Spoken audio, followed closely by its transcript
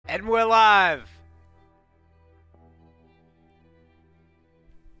And we're live!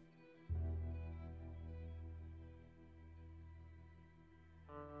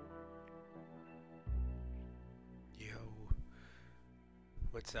 Yo.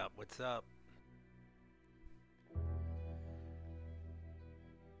 What's up? What's up?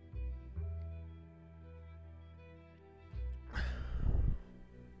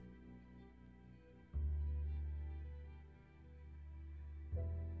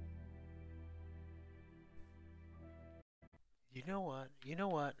 You know what? You know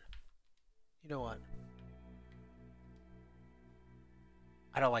what? You know what?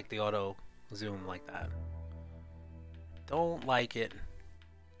 I don't like the auto zoom like that. Don't like it.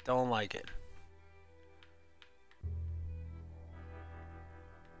 Don't like it.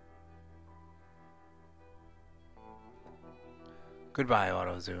 Goodbye,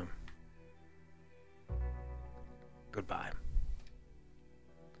 auto zoom. Goodbye.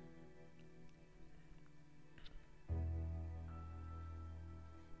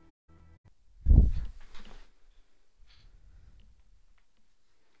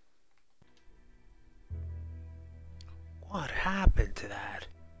 What happened to that?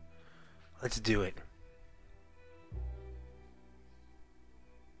 Let's do it.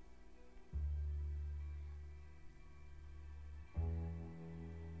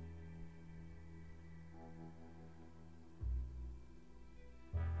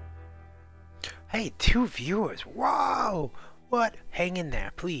 Hey, 2 viewers. Whoa! What? Hang in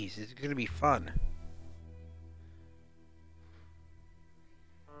there, please. It's gonna be fun.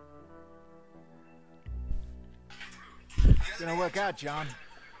 It's gonna work out, John.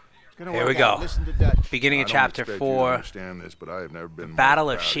 It's gonna Here work we go. out. Listen to Dutch. Beginning of chapter 4. Understand this, but I have never been Battle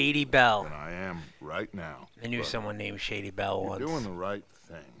more of proud Shady you Bell. than I am right now. I knew But someone named Shady Bell you're once. doing the right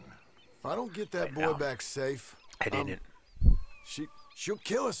thing. If I don't get that I boy know. back safe, I didn't. she'll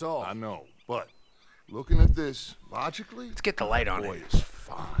kill us all. I know, but looking at this logically, Let's get the light on boy it. is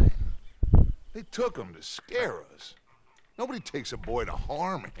fine. They took him to scare us. Nobody takes a boy to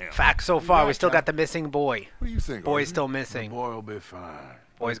harm him. Fact so far, we right, still John. got the missing boy. What do you think? Boy's Arthur? still missing. Boy will be fine.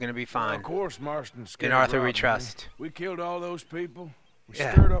 Boy's gonna be fine. Of course, Marston In scared Arthur we Robin. trust. We killed all those people. We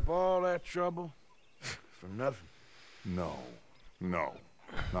Yeah. stirred up all that trouble. For nothing? No,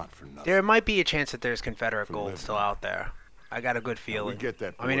 not for nothing. There might be a chance that there's Confederate For gold living. still out there. I got a good feeling. get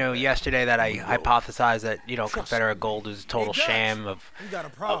that I mean, boy back. yesterday that I We will. hypothesized that, you know, Trust Confederate me. gold is a total Hey, Dutch, sham of You got a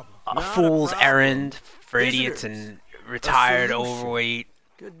problem. a Not fool's problem. errand for idiots and retired, solution. overweight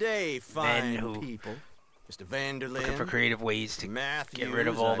Good day, fine who- people. Mr. Vanderlyn. looking for creative ways to Matthews, get rid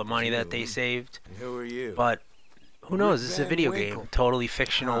of all the I money that they presume. saved. And who are you? But who knows? This is a Van video Winkle. game, totally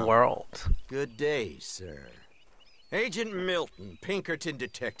fictional Huh. world. Good day, sir. Agent Milton, Pinkerton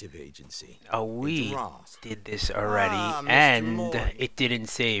Detective Agency. Oh, we Agent Ross. did this already, Ah, Mr. and Moore. it didn't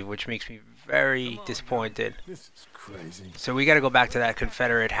save, which makes me very disappointed. This is crazy. So we got to go back to that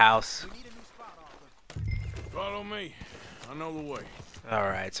Confederate house. Follow me. I know the way. All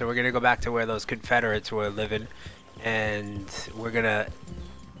right, so we're gonna go back to where those Confederates were living, and we're gonna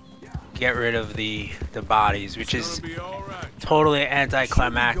get rid of the bodies, which It's is gonna be all right. totally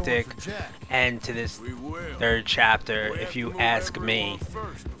anticlimactic Should be going for Jack. end to this We will. third chapter, We have if to you move ask everyone me.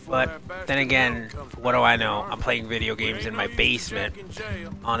 first before But that bastard then again, Milton comes what do back I in the know? army. I'm playing video We games ain't in no my use to basement Jack in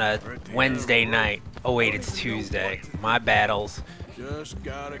jail. on a Right at the end of Wednesday the night. Oh wait, it's Tuesday. My battles. Just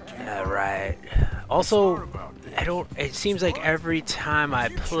gotta keep All right. Also, smart about this. I don't. It seems like every time I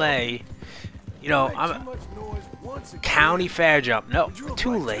play, you know, I'm Too much noise once again. county fair jump. No, Would you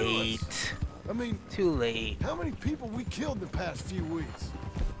too write to late. I mean, Too late. how many people we killed in the past few weeks?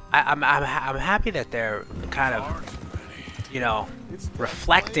 I'm happy that they're kind of, you know,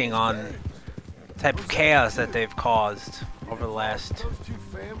 reflecting on the type of chaos that they've caused over the last. Those two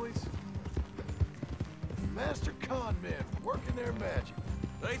families, master con men working their magic.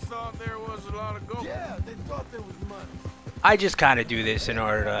 They thought there was a lot of gold. Yeah, they thought there was money. I just kind of do this in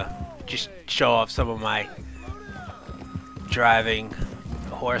order to just show off some of my driving,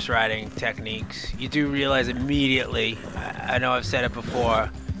 horse riding techniques. You do realize immediately, I know I've said it before,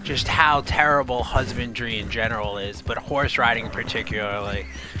 just how terrible husbandry in general is, but horse riding particularly.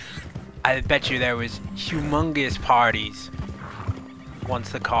 I bet you there was humongous parties once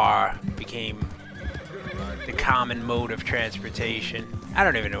the car became the common mode of transportation. I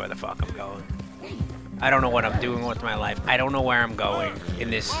don't even know where the fuck I'm going. I don't know what I'm doing with my life. I don't know where I'm going in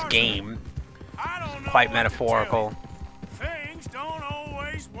this game. I don't know Quite what to metaphorical. tell you. Things don't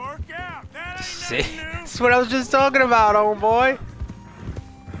always work out. That ain't See? nothing new. That's what I was just talking about, homeboy.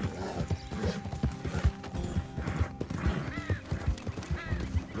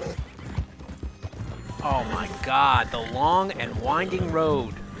 Oh my god, the long and winding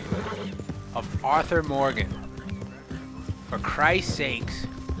road. of Arthur Morgan. For Christ's sakes.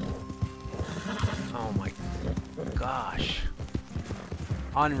 Oh my gosh.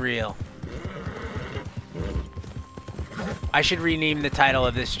 Unreal. I should rename the title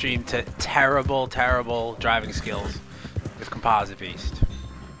of this stream to Terrible, Terrible Driving Skills with Composite Beast.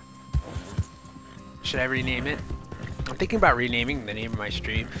 Should I rename it? I'm thinking about renaming the name of my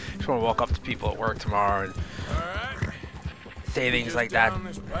stream. Just want to walk up to people at work tomorrow and say things like that.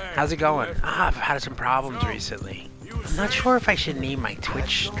 How's it going? I've had some problems recently. I'm not sure if I should name my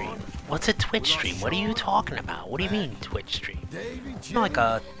Twitch stream. What's a Twitch stream? What are you talking about? What do you mean Twitch stream? It's not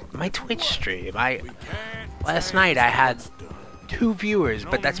like my Twitch stream. Last night I had 2 viewers,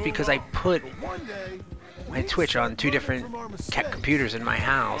 but that's because I put my Twitch on 2 different computers in my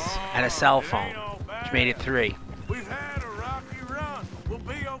house and a cell phone, which made it 3. We've had a rocky run. We'll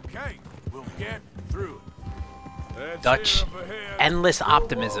be okay. We'll get through it. Dutch, endless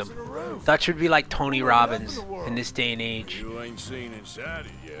optimism. Dutch would be like Tony Robbins in this day and age. You ain't seen inside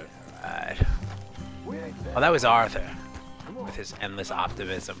it yet. Right. Oh, that was Arthur with his endless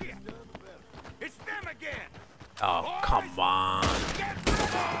optimism. It's them again. Oh, come on.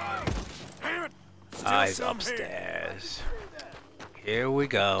 Damn it. Oh, he's upstairs. Here we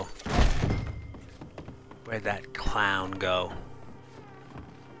go. Where'd that clown go?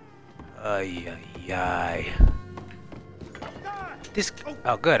 Ay, ay, ay. This.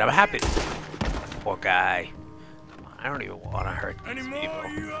 Oh, good. I'm happy. Poor guy. I don't even want to hurt these people.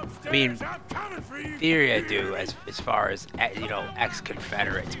 I mean, in theory I do, as far as, you know,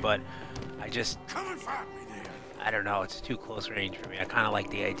 ex-Confederates, but I just, I don't know, it's too close range for me. I kind of like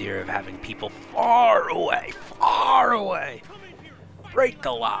the idea of having people far away, break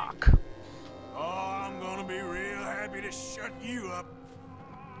the lock. Oh, I'm gonna be real happy to shut you up.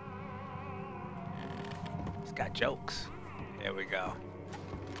 He's got jokes. There we go.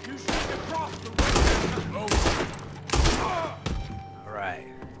 You should cross the road. Alright.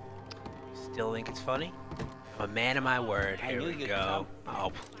 Still think it's funny? I'm a man of my word. Here we go.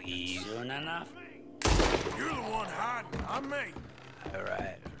 Oh, please. Soon enough. You're the one hiding. I'm me.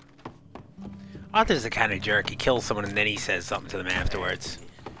 Alright. Arthur's the kind of jerk. He kills someone and then he says something to them afterwards.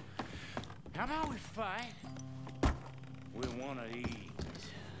 How about we fight with one of these?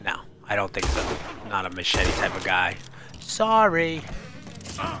 No, I don't think so. I'm not a machete type of guy. Sorry.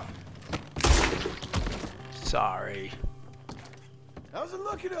 Sorry. How's it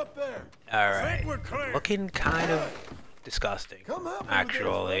looking up there? Alright. We're clear. Looking kind of disgusting. Come up.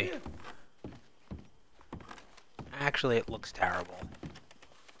 Actually. Actually, it looks terrible.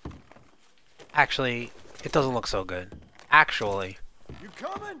 Actually, it doesn't look so good. Actually. You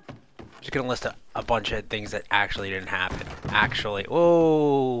coming? I'm just gonna list a bunch of things that actually didn't happen. Actually.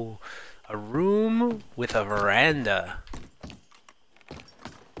 Oh! A room with a veranda.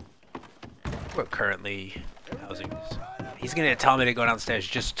 We're currently housing this. He's gonna tell me to go downstairs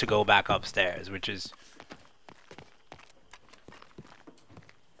just to go back upstairs, which is...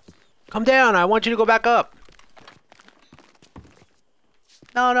 Come down, I want you to go back up.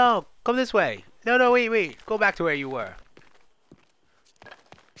 No, no, come this way. No, no, wait, go back to where you were.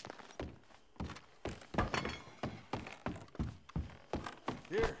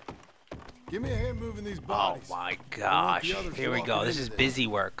 Here. Give me a hand moving these Oh bodies. my gosh. Here we go. This is busy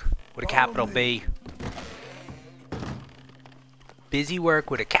work with a capital B. Busy work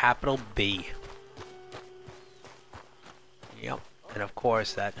with a capital B. Yep. And of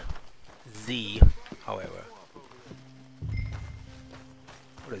course that Z. Oh, wait.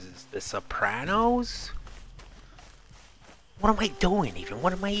 What is this? The Sopranos? What am I doing even?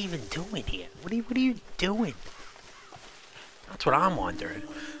 What am I even doing here? What are you doing? That's what I'm wondering.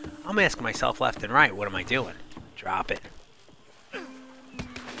 I'm asking myself left and right, what am I doing? Drop it. Yeah.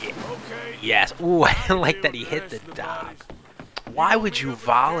 Okay. Yes. Ooh, I like that he hit the dog. Why would you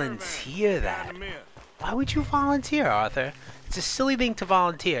volunteer that? Why would you volunteer, Arthur? It's a silly thing to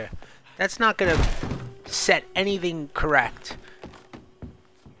volunteer. That's not gonna set anything correct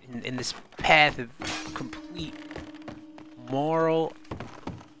in this path of complete moral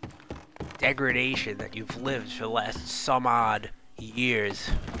degradation that you've lived for the last some odd years.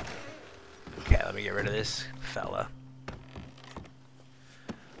 Okay, let me get rid of this fella.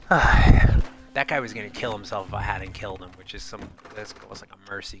 That guy was gonna kill himself if I hadn't killed him, which is this was like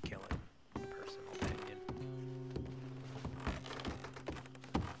a mercy killing, personal opinion.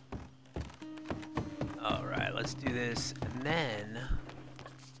 Alright, let's do this, and then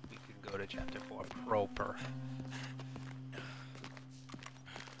we can go to chapter 4 proper.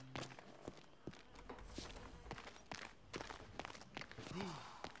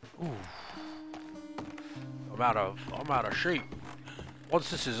 Ooh. I'm out of shape. Once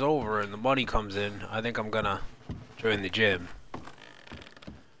this is over and the money comes in, I think I'm gonna join the gym.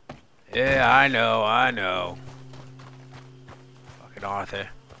 Yeah, I know. Fucking Arthur.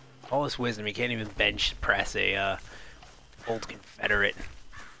 All this wisdom, he can't even bench press a old Confederate.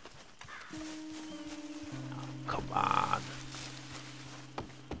 Oh, come on.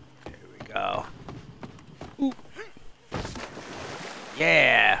 There we go. Ooh.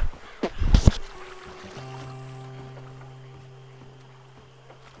 Yeah.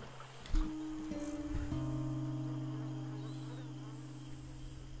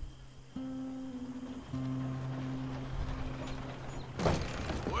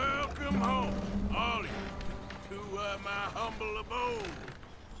 Welcome home, all of you, to my humble abode.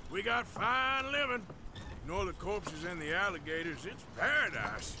 We got fine living. Ignore the corpses and the alligators. It's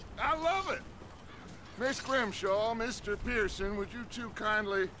paradise. I love it. Miss Grimshaw, Mr. Pearson, would you two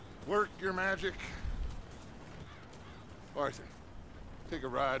kindly work your magic? Arthur, take a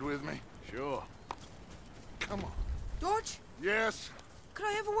ride with me. Sure. Come on. George, Yes? could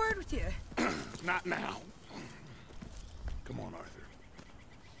I have a word with you? Not now. Come on, Arthur.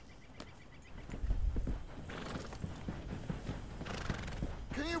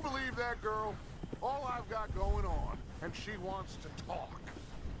 Can you believe that girl? All I've got going on, and she wants to talk.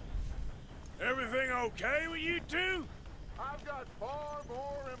 Everything okay with you two? I've got far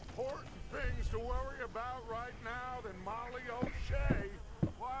more important things to worry about right now than Molly O'Shea.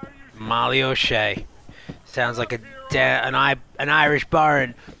 Why are you... Molly O'Shea. Sounds like an Irish bar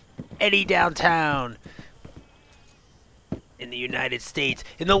in any downtown in the United States,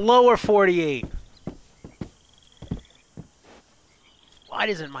 in the lower 48. Why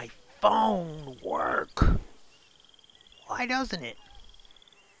doesn't my phone work? Why doesn't it?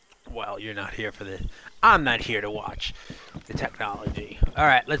 Well, you're not here for this. I'm not here to watch the technology. All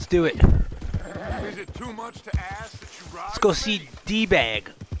right, let's do it. Is it too much to ask that you ride Let's go with see me?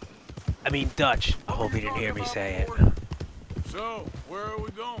 D-Bag. I mean Dutch. I hope he didn't hear me say it. So, where are we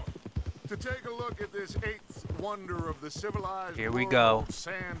going? To take a look at this eighth wonder of the civilized Here we world, go.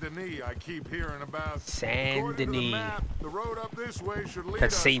 Saint Denis, I keep hearing about. Saint According to the Denis. map, the road up this way should lead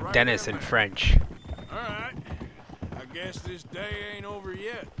That's us Saint right Denis in there. French. All right. I guess this day ain't over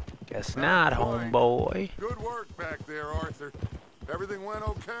yet. Guess not, homeboy. Good work back there, Arthur. Everything went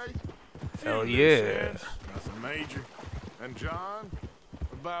okay? Hell Few yeah. loose ends, nothing major. And John?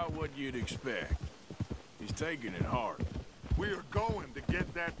 About what you'd expect. He's taking it hard. We are going to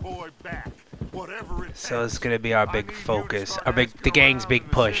get that boy back, whatever it So takes. it's gonna be our I big need you to focus, start our big, asking the gang's around big in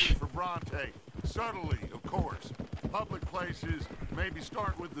the push. city for Bronte. Subtly, of course. Public places, maybe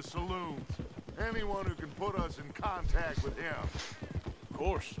start with the saloons. Anyone who can put us in contact with him. Of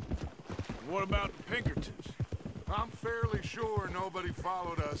course. What about the Pinkertons? I'm fairly sure nobody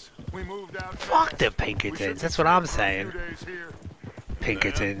followed us. We moved out Fuck fast. the We should Pinkertons. be That's what safe I'm for a saying. few days here.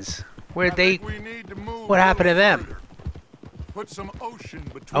 Pinkertons. I Where'd they? think we need to move What a happened to little them? further. Put some ocean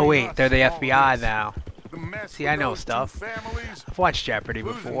between Oh wait, us they're the and all FBI this. now. The mess See, with I know those two stuff. families, I've watched Jeopardy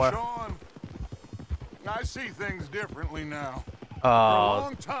losing before. Sean. I see things differently now. For a Oh,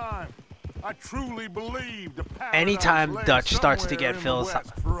 long time, I truly believed the paradise anytime lay Dutch starts to somewhere get in the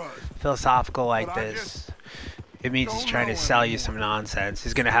west for us. philosophical like But I this, it means he's don't trying to know sell you anymore. some nonsense.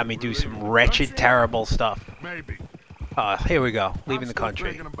 He's gonna have me do some Don't wretched, you? terrible stuff. Maybe. Oh, here we go. Leaving I'm the still country.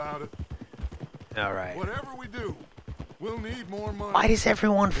 thinking about it. All right. Whatever we do, we'll need more money. Why does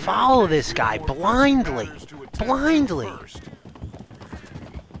everyone In any follow case, this we guy have more blindly? pressing matters to attend to Blindly. first.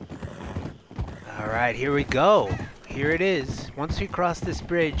 All right, here we go. Here it is. Once we cross this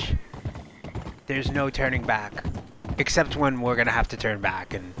bridge, there's no turning back. Except when we're gonna have to turn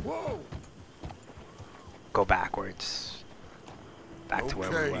back and Whoa. go backwards. Back to where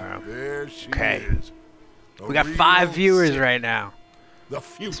we Okay, were. there she Okay. is. A We got real 5 viewers city. right now. The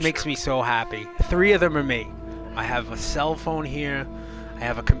future. This makes me so happy. 3 of them are me. I have a cell phone here. I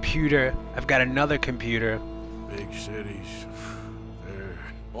have a computer. I've got another computer. Big cities. They're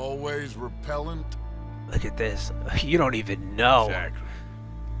Always repellent. Look at this. You don't even know. exactly.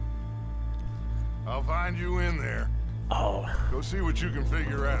 I'll find you in there. Oh, Go see what you can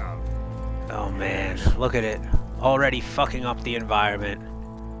figure out. oh man. Look at it. Already fucking up the environment.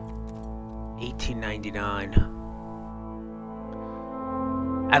 1899.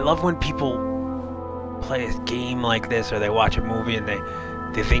 I love when people play a game like this or they watch a movie and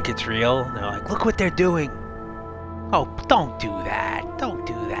they think it's real. And they're like, look what they're doing. Oh, don't do that. Don't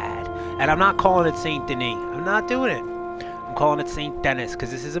do that. And I'm not calling it Saint Denis. I'm not doing it. I'm calling it Saint Denis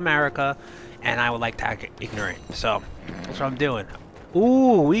because this is America and I would like to act ignorant. So that's what I'm doing.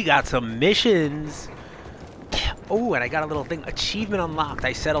 Ooh, we got some missions. Ooh, and I got a little thing. Achievement unlocked.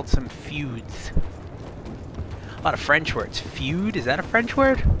 I settled some feuds. A lot of French words. Feud? Is that a French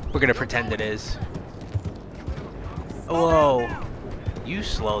word? We're gonna pretend it is. Whoa. You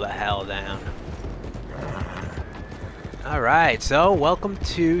slow the hell down. Alright, so welcome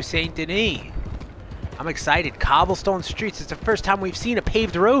to Saint Denis. I'm excited. Cobblestone streets. It's the first time we've seen a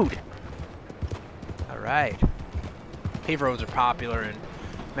paved road. Alright. Paved roads are popular in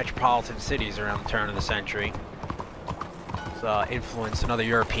metropolitan cities around the turn of the century. It's another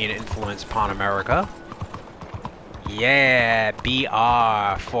European influence upon America. Yeah,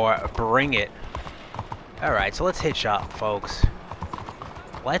 BR for bring it. Alright, so let's hitch up, folks.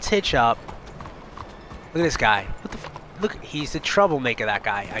 Let's hitch up. Look at this guy. What the look, he's the troublemaker, that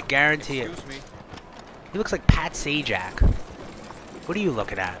guy. I guarantee it. He looks like Pat Sajak. What are you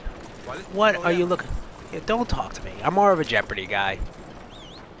looking at? What are you looking? Yeah, don't talk to me. I'm more of a Jeopardy guy.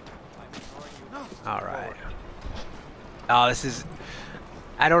 Alright. Oh, this is...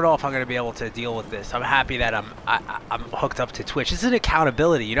 I don't know if I'm gonna be able to deal with this. I'm happy that I'm hooked up to Twitch. This is an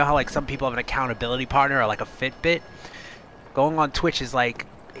accountability. You know how like some people have an accountability partner or like a Fitbit? Going on Twitch is like,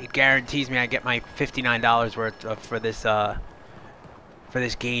 it guarantees me I get my $59 worth for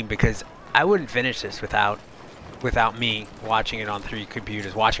this game, because I wouldn't finish this without me watching it on 3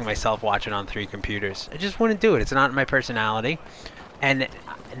 computers, watching myself watch it on 3 computers. I just wouldn't do it. It's not my personality. And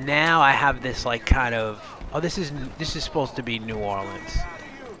now I have this like kind of, oh, this is supposed to be New Orleans.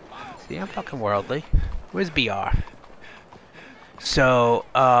 See, I'm fucking worldly. Where's BR? So,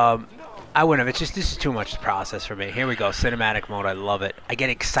 I wouldn't have. It's just, this is too much to process for me. Here we go. Cinematic mode. I love it. I get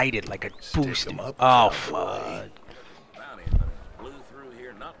excited like a boost. Oh, fuck. Blew through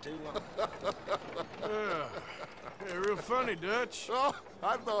here not too long. Yeah, real funny, Dutch. Oh,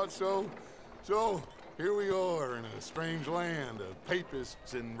 I thought so. So, here we are in a strange land of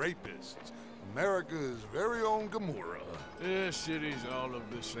papists and rapists. America's very own Gomorrah. Yeah, cities all look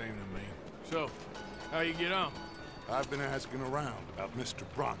the same to me. So, how you get on? I've been asking around about Mr.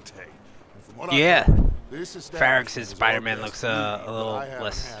 Bronte. And from what Yeah. I've heard, this Farrak's is Spider-Man looks a little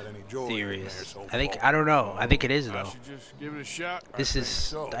less serious. I don't know. I think it is I though. should just give it a shot. This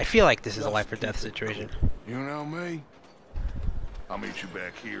is. I feel like this is a life or death situation. You know me? I'll meet you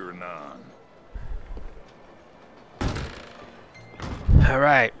back here anon. All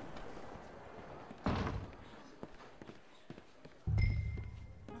right.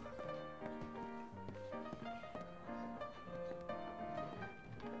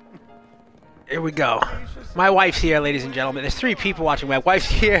 Here we go. My wife's here, ladies and gentlemen. There's 3 people watching. My wife's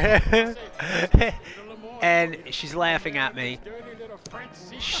here. And she's laughing at me.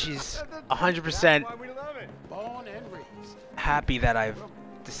 She's 100% happy that I've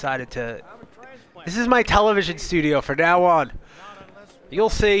decided to... This is my television studio from now on. You'll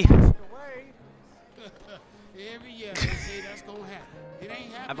see.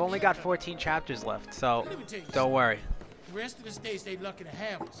 I've only got 14 chapters left, so don't worry. The rest of the states, they lucky to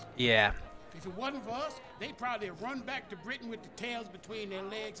have us. Yeah. If it wasn't for us, they'd probably run back to Britain with the tails between their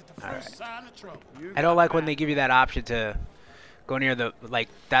legs at the first sign of trouble. I don't like when they give you that option to go near the, like,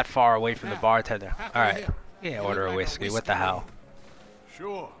 that far away from the bartender. Alright. Yeah, order a whiskey. What the hell?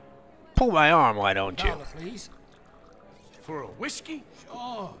 Sure. Pull my arm, why don't you? $1, please. For a whiskey?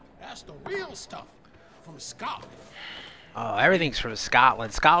 Sure, that's the real stuff. From Scotland. Oh, everything's from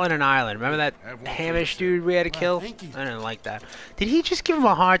Scotland. Scotland and Ireland. Remember that Hamish dude we had to kill? Thank you. I didn't like that. Did he just give him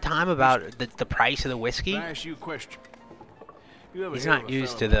a hard time about the price of the whiskey? Can I ask you a question? You ever He's hear of not a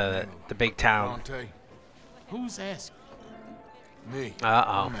used to fella by the name big town. Bronte? Who's asking? Me.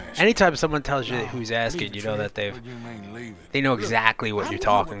 Uh-oh. I'm asking. Anytime someone tells you who's leave asking, it, you know Fred. that What do you mean, leave it? they know exactly what I you're know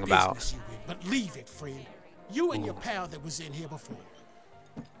talking what about. business you in, but leave it, friend. You and your pal that was in here before.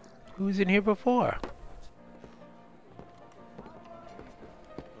 Who's in here before?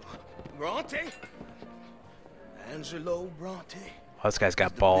 Bronte? Angelo Bronte? Oh, this guy's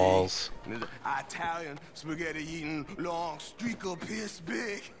got balls. Italian spaghetti eating long streak of piss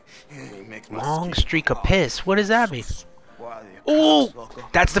big. He makes my Long skin streak of hard. piss. What does that mean? Why, you Ooh!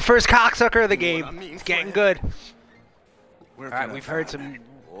 cocksucker. That's the first cocksucker of the You know game. what I mean, It's getting friend? good. Where Alright, can I we've heard find some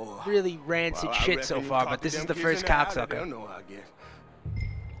Oh, really rancid well, I shit so reckon you far, talk but to this is them the kids first in the alley, they'll cocksucker. know, I guess.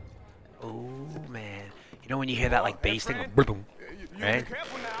 Oh man. You know when you hear that like bass thing? Boom, right?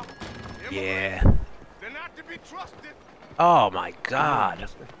 Careful now. Yeah. They're not to be trusted. Oh my god.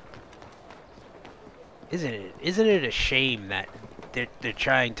 Isn't it a shame that they're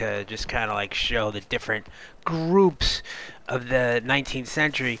trying to just kind of like show the different groups of the 19th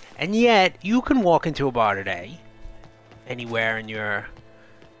century, and yet you can walk into a bar today, anywhere in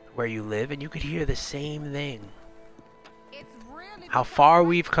where you live, and you could hear the same thing. How far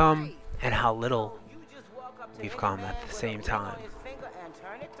we've come and how little we've come at the same time. Here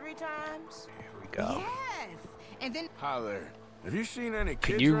we go. Yes, And then Hi there. Have you seen any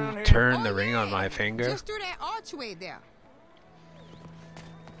Can kids you around here? turn the ring on my finger? just through that archway there.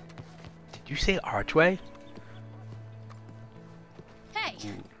 Did you say archway? Hey.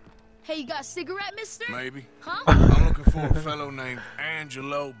 Hey, you got a cigarette, mister? Maybe. Huh? I'm looking for a fellow named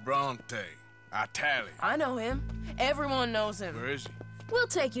Angelo Bronte. Italian. I know him. Everyone knows him. Where is he? We'll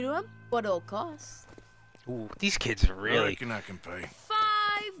take you to him. What it'll cost? Ooh, these kids are I really... reckon I can pay.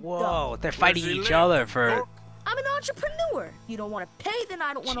 $5. Whoa, they're Where's fighting he each live? other for... Oh, I'm an entrepreneur. If you don't want to pay, then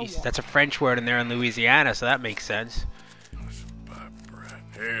I don't want to Jeez, walk. that's a French word and they're in Louisiana, so that makes sense. that's a bad bread.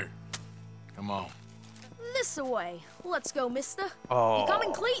 Here. Come on. This away. Let's go, mister. Oh. You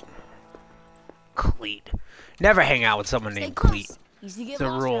coming, Cleet? Cleet. Never hang out with someone Stay named close. Cleet. Easy to get It's a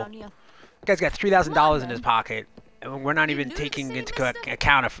lost rule. around here. Guy's got $3,000 in his pocket, and we're not You even new to the taking city, into mister?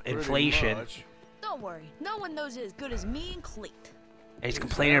 account of Pretty inflation. much. Don't worry. No one knows it as good as me and Cleet. And he's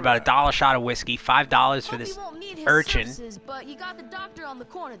complaining about a $1 shot of whiskey, $5 for Hope this you won't need his urchin. services, but you got the doctor on the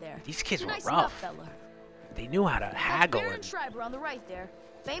corner there. These kids He's a were nice rough. enough fella. They knew how to That's haggle Baron and... Schreiber on the right there.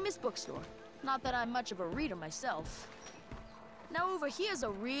 Famous bookstore. Not that I'm much of a reader myself. Now over here's a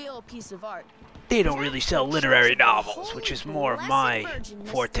real piece of art. They don't really sell literary novels, which is more of my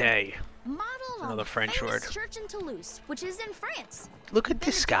forte. Model Another on the French famous word. church in Toulouse, which is in France. Look at Been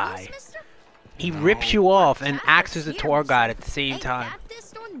this to guy. Toulouse, mister? He rips you off and Catholics acts as a here, tour mister. guide at the same Ain't time.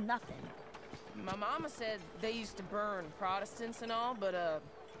 Baptist or nothing. My mama said they used to burn Protestants and all, but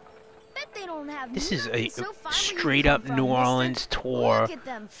Bet they don't have This is nothing a so fine where you straight come up from, New mister. Orleans tour. Look at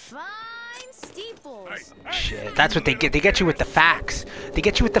them fine steeples. Shit, that's what they get. They get you with the facts. They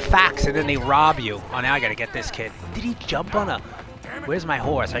get you with the facts and then they rob you. Oh, now I gotta get this kid. Did he jump on a... Where's my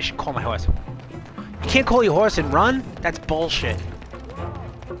horse? I should call my horse. You can't call your horse and run? That's bullshit.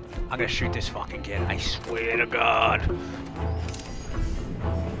 I'm gonna shoot this fucking kid. I swear to God.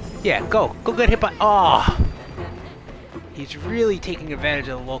 Yeah, go. Go get hit by... Oh. He's really taking advantage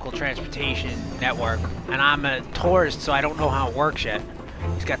of the local transportation network. And I'm a tourist, so I don't know how it works yet.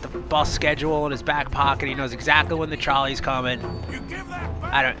 He's got the bus schedule in his back pocket. He knows exactly when the trolley's coming. You give that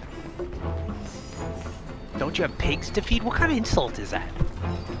back. I don't... Don't you have pigs to feed? What kind of insult is that?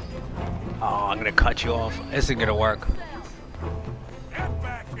 Oh, I'm gonna cut you off. This isn't gonna work. Get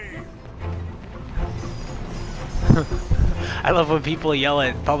back here. I love when people yell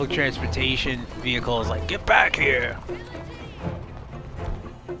at public transportation vehicles like, get back here!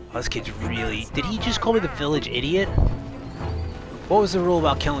 Oh, this kid's really... Did he just call me the village idiot? What was the rule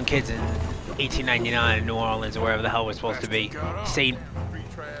about killing kids in 1899 in New Orleans or wherever the hell we're supposed to be? St.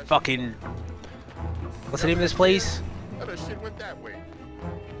 fucking... What's the name of this place? That shit went that way.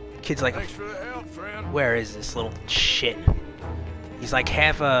 Kid's like, Thanks for the help, friend. where is this little shit? He's like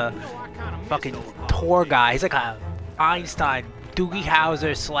half a fucking tour guy. He's like a Einstein, Doogie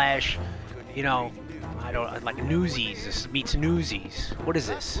Howser slash, you know, I don't like Newsies. This meets Newsies. What is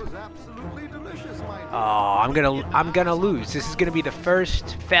this? Oh, I'm gonna lose. This is gonna be the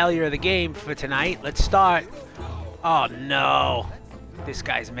first failure of the game for tonight. Let's start. Oh no, this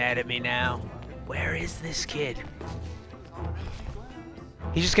guy's mad at me now. Where is this kid?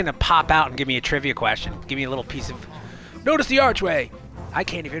 He's just gonna pop out and give me a trivia question. Give me a little piece of... Notice the archway! I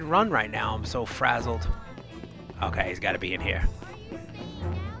can't even run right now. I'm so frazzled. Okay, he's gotta be in here.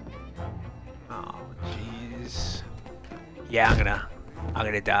 Oh, jeez. Yeah, I'm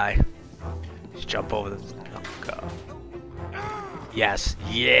gonna die. Just jump over the... Oh, God. Yes.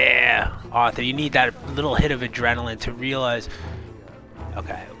 Yeah! Arthur, you need that little hit of adrenaline to realize...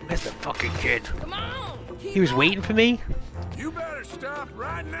 Okay, where's the fucking kid? come on! He was waiting for me? You better stop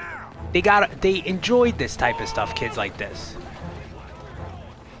right now. They enjoyed this type of stuff, kids like this.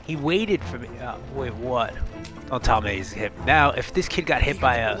 He waited for me. Wait, what? Don't tell me he's hit. Now, if this kid got hit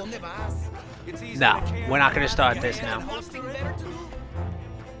by a... No, we're not going to start this now.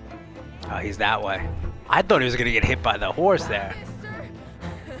 Oh, he's that way. I thought he was going to get hit by the horse there.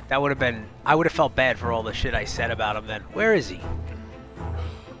 That would have been... I would have felt bad for all the shit I said about him then. Where is he?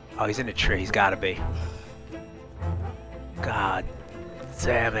 Oh, he's in a tree. He's got to be. God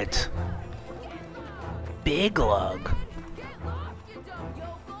damn it. Big Lug.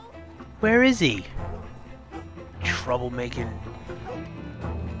 Where is he? Troublemaking.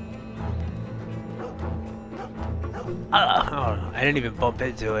 Oh, I didn't even bump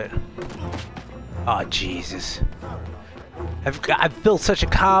into it. Oh, Jesus. I've built such a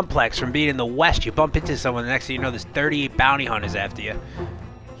complex from being in the West. You bump into someone, the next thing you know, there's 38 bounty hunters after you.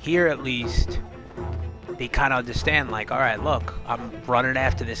 Here, at least, they kind of understand, like, all right, look, I'm running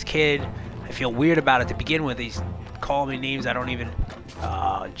after this kid. I feel weird about it to begin with. He's calling me names I don't even...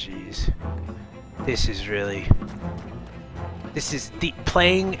 Oh, jeez. This is really... This is...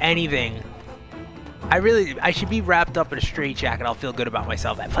 playing anything I should be wrapped up in a straitjacket. I'll feel good about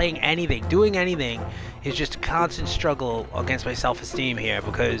myself. Playing anything, doing anything, is just a constant struggle against my self-esteem here,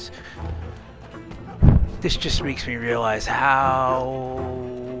 because this just makes me realize how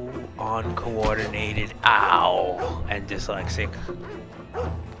uncoordinated, and dyslexic.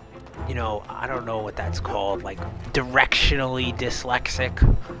 You know, I don't know what that's called, like directionally dyslexic.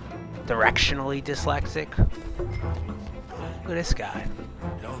 Directionally dyslexic. Look at this guy.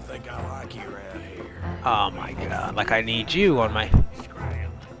 Don't think I like you around here. Oh my god, like I need you on my...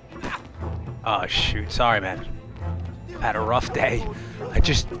 Oh shoot, sorry man. I've had a rough day. I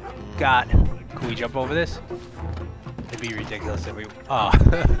just got... Can we jump over this? It'd be ridiculous if we... Oh.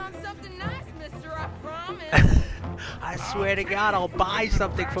 Something nice, mister, I promise. I swear to God, I'll buy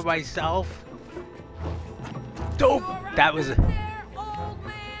something for myself. Dope! That was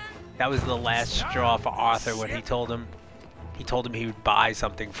the last straw for Arthur when he told him he would buy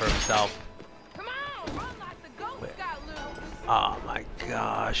something for himself. Come on, run like the ghost got loose. Oh my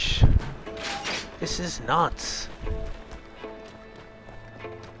gosh. This is nuts.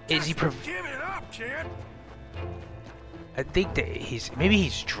 Is he Give it up, kid. I think that maybe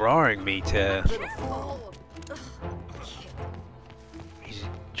he's drawing me to... He's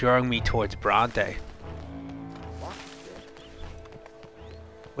drawing me towards Bronte.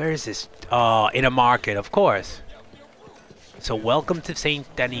 Where is this? Oh, in a market, of course. So welcome to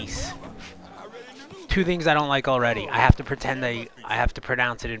Saint Denis. Two things I don't like already. I have to pretend I have to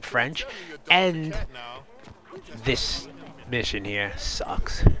pronounce it in French, and this mission here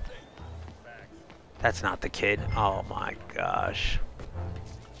sucks. That's not the kid. Oh my gosh.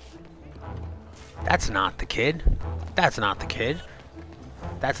 That's not the kid. That's not the kid.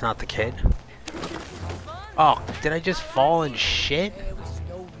 That's not the kid. Oh, did I just fall in shit?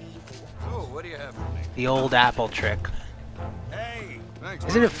 Oh, what do you have for me? The old apple trick. Hey, thanks.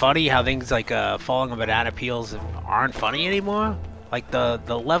 Isn't it funny how things like falling on banana peels aren't funny anymore? Like the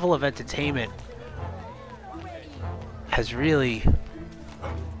level of entertainment has really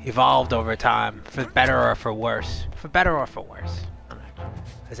evolved over time, for better or for worse. For better or for worse.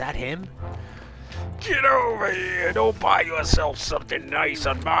 Is that him? Get over here! Don't buy yourself something nice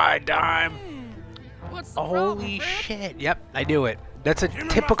on my dime. What's the Holy problem, Fred? shit! Yep, I do it. That's a Give me my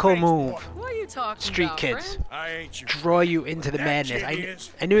typical face, move. boy. What are you talking Street about, kids friend? I ain't your draw you into the That madness. kid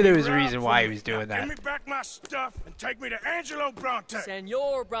is. I knew there He was a robbed reason from why he me. was doing Now that. Give me back my stuff and take me to Angelo Bronte.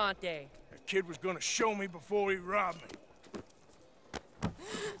 Senor Bronte. That kid was gonna show me before he robbed me.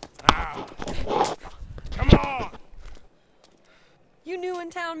 Now, come on. You new in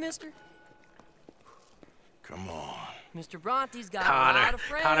town, mister? Come on. Mr. Bronte's got a lot of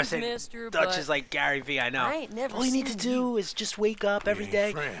friends, Connor said mister, Dutch but is like Gary V, I know. I ain't never All you need to seen do is just wake up every We day.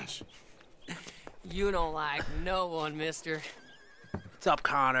 ain't friends. you don't like no one, mister. What's up,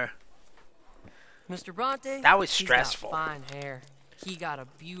 Connor? Mr. Bronte? That was he's stressful. got fine hair. He got a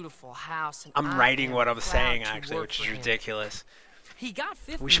beautiful house, and I'm I writing am what I'm proud saying, to actually, work which is for him. ridiculous. He got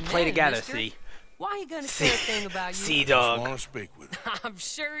 50 We should play men, together, mister. see? Why you gonna say a thing about you? See, Just dog. want to speak with you. I'm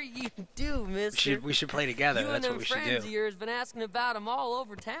sure you do, mister. We should play together. You and That's them what we should friends do. of yours been asking about him all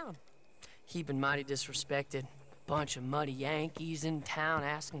over town. He been mighty disrespected. Bunch of muddy Yankees in town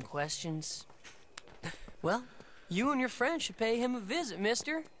asking questions. Well, you and your friend should pay him a visit,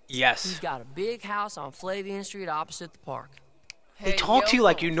 mister. He's Yes. got a big house on Flavian Street opposite the park. They talk to you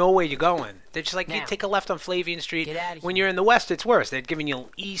like you know where you're going. They're just like, you Now, take a left on Flavian Street. get outta When here. you're in the west, it's worse. They're giving you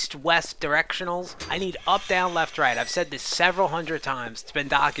east-west directionals. I need up, down, left, right. I've said this several hundred times. It's been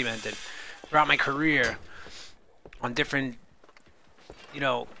documented throughout my career on different, you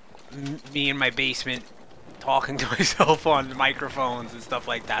know, me in my basement talking to myself on microphones and stuff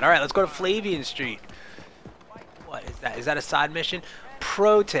like that. All right, let's go to Flavian Street. What is that? Is that a side mission?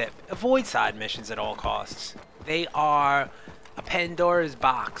 Pro tip: avoid side missions at all costs. They are a Pandora's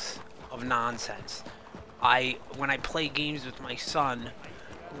box of nonsense. When I play games with my son,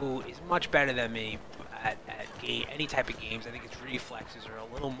 who is much better than me at any type of games, I think his reflexes are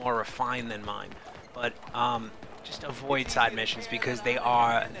a little more refined than mine. But just avoid side missions because they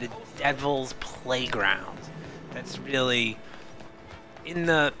are the devil's playground. That's really, in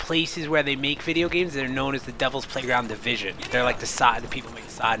the places where they make video games, they're known as the devil's playground division. They're like the people make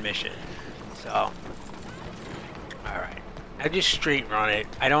the side mission. So, all right. I just straight run it.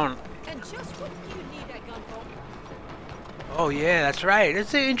 I don't. And just what do you need that gun for? Oh yeah, that's right.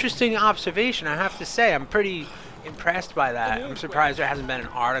 It's an interesting observation. I have to say, I'm pretty impressed by that. I'm surprised there hasn't been an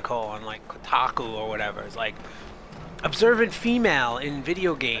article on like Kotaku or whatever. It's like observant female in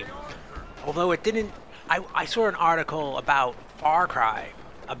video game. Although it didn't. I saw an article about Far Cry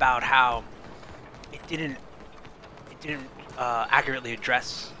about how it didn't accurately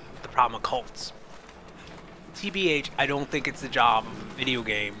address the problem of cults. TBH, I don't think it's the job of a video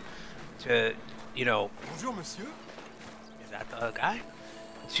game to, you know, Bonjour, monsieur. is that the guy?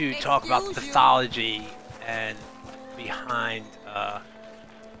 To talk about the pathology and behind,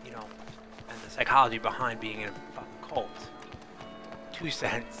 you know, and the psychology behind being in a fucking cult. 2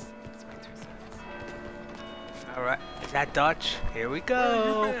 cents. That's my 2 cents. All right, is that Dutch? Here we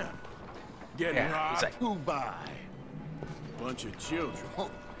go. Getting Yeah, he's robbed. like, Who by? Bunch of children.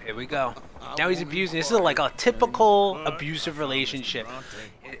 here we go. Now he's abusing. This is like a typical abusive relationship.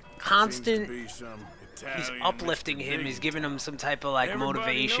 Constant. He's uplifting him. He's giving him some type of like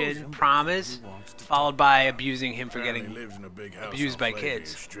motivation, promise, followed by abusing him for getting abused by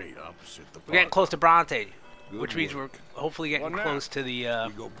kids. We're getting close to Bronte, which means we're hopefully getting close to the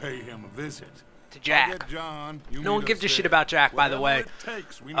We go pay him a visit. to Jack. John, No one gives a shit about Jack, by the way.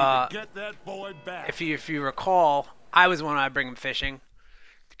 We need to get that boy back. If you recall, I was the one I bring him fishing.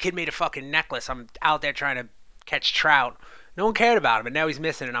 The kid made a fucking necklace. I'm out there trying to catch trout. No one cared about him, and now he's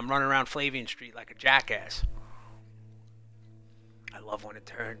missing, and I'm running around Flavian Street like a jackass. I love when it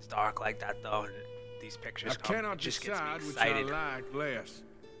turns dark like that, though, and these pictures I come. It cannot just gets me decide which I excited. like less.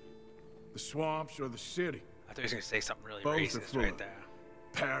 The swamps or the city. I thought he was going to say something really Both are racist full right of there.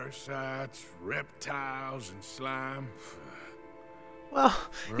 Parasites, reptiles, and slime. Well,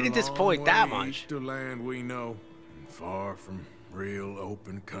 he didn't disappoint that much. The land we know, and far from real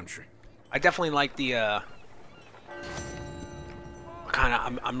open country. I definitely like the,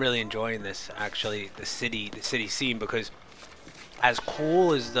 I'm really enjoying this, actually, the city scene, because as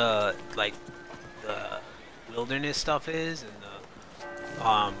cool as the wilderness stuff is,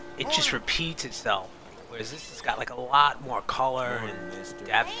 and it just repeats itself, whereas this has got like a lot more color and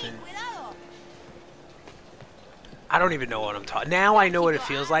depth, and I don't even know what I'm talking. Now I know what it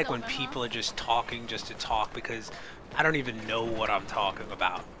feels like when people are just talking just to talk, because I don't even know what I'm talking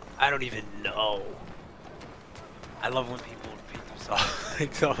about. I don't even know. I love when people repeat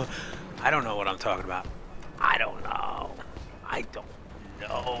themselves. So, I don't know what I'm talking about. I don't know. I don't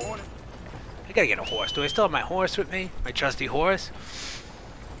know. I gotta get a horse. Do I still have my horse with me? My trusty horse?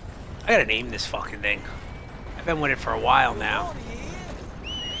 I gotta name this fucking thing. I've been with it for a while now.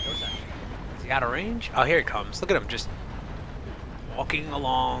 Is he out of range? Oh, here he comes. Look at him just walking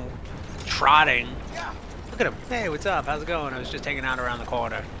along, trotting. Look at him. Hey, what's up? How's it going? I was just hanging out around the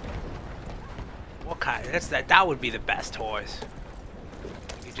corner. What kind? That would be the best horse.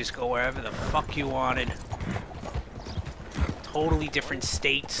 You just go wherever the fuck you wanted. Totally different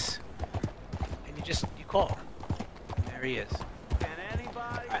states. And you call. And there he is.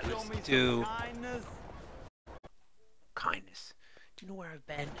 Alright, let's do kindness. Do you know where I've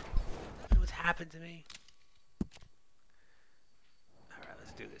been? You know what's happened to me? Alright,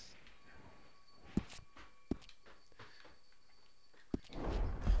 let's do this.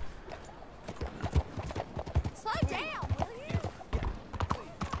 Slow down, will you?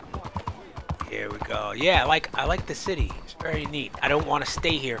 Here we go. Yeah, I like the city. It's very neat. I don't want to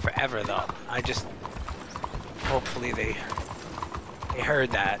stay here forever though. I just hopefully they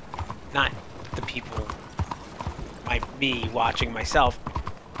heard that. Not the people, me watching myself.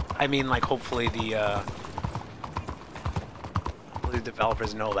 I mean, like, hopefully the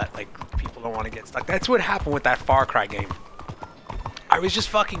developers know that, like, people don't want to get stuck. That's what happened with that Far Cry game. I was just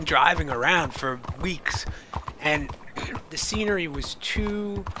fucking driving around for weeks, and the scenery was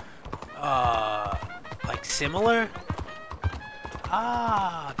too, like, similar.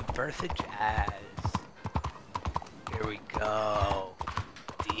 Ah, the birth of jazz. Here we go.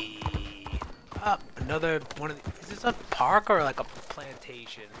 Another one of the, is this a park or like a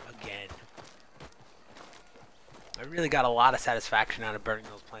plantation again? I really got a lot of satisfaction out of burning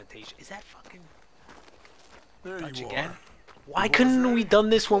those plantations. Is that fucking Dutch again? Why couldn't we done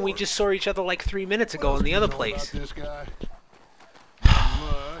this when we just saw each other like 3 minutes ago in the other place?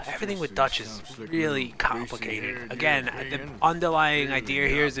 Everything with Dutch is really complicated. Again, the underlying idea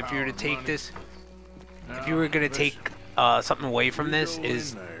here is if you were to take this, if you were going to take something away from this,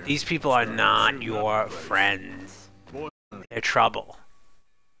 is these people are not your friends. They're trouble.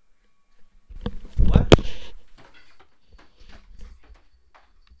 What?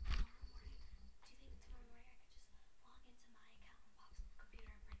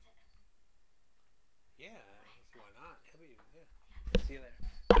 Yeah, why not? Yeah. See you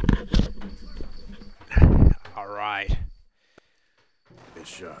later. Alright. Get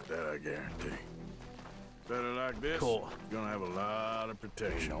shot, that I guarantee. Better like this, Cool. you're gonna have a lot of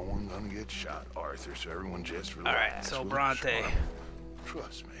protection. No one gonna get shot, Arthur, so everyone just relax. Alright, so We'll Bronte. try.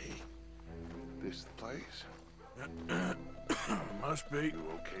 Trust me. This the place? Must be. You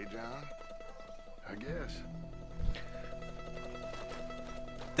okay, John? I guess.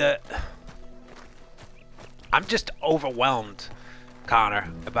 I'm just overwhelmed, Connor,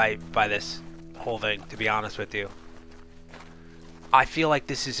 by this whole thing, to be honest with you. I feel like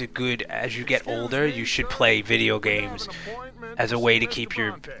this is a good, as you get older, you should play video games as a way to keep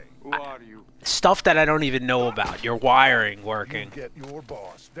your stuff that I don't even know about, your wiring working. Get your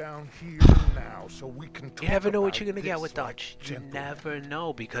boss down here now so we can You never know what you're gonna get with Dutch. You never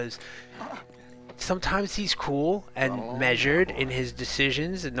know, because sometimes he's cool and measured in his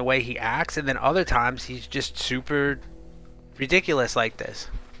decisions and the way he acts, and then other times he's just super ridiculous like this.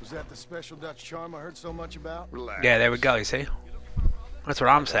 Was that the special Dutch charm I heard so much about? Relax. Yeah, there we go, you see? That's what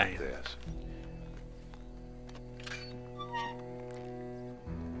I'm saying.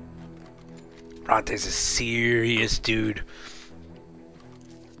 Bronte's a serious dude.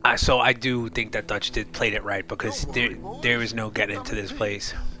 So I do think that Dutch played it right, because there was no getting into this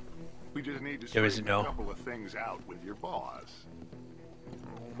place. We just need to There was straighten no. a couple of things out with your boss.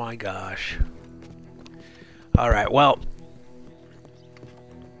 Oh my gosh. Alright, well.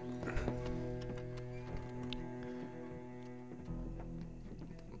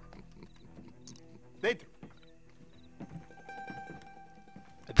 Nathan.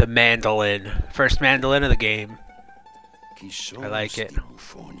 The mandolin. First mandolin of the game. I like it.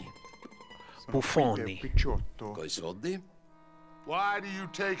 Buffoni. Coi soldi? Why do you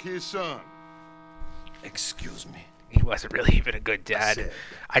take his son? Excuse me. He wasn't really even a good dad.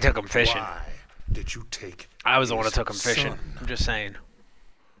 I took him fishing. Why did you take I was the one that his took him fishing. son? I'm just saying.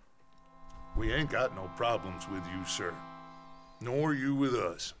 We ain't got no problems with you, sir. Nor you with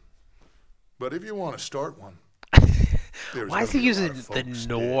us. But if you want to start one, why is he using the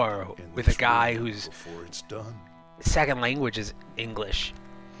nor with a guy whose before it's done? second language is English?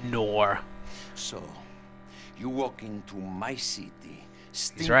 Nor. So, you walk into my city,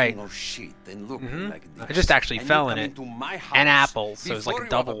 stinking right. of shit and looking like this. I just actually and fell you in come it. into my house And apples, so it's like before a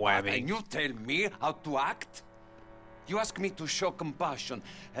you have double bath, whammy. And you tell me how to act? You ask me to show compassion.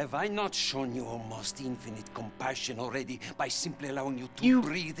 Have I not shown you almost infinite compassion already by simply allowing you to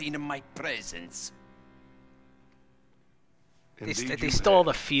breathe in my presence? They stole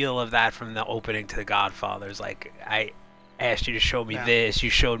the feel of that from the opening to The Godfathers. Like, I asked you to show me this,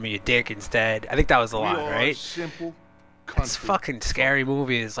 you showed me a dick instead. I think that was the line, right? Simple, This fucking scary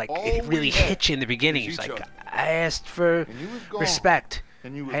movie is like, it really hits you in the beginning. It's like, I asked for respect. I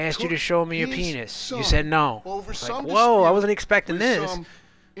asked you to show me your penis. You said no. It's like, whoa, I wasn't expecting this. I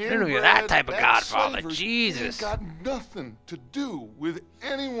didn't know you're that type of Godfather. Jesus. Got nothing to do with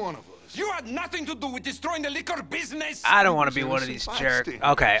any one of us. You had nothing to do with destroying the liquor business. I don't want to be one of these jerks.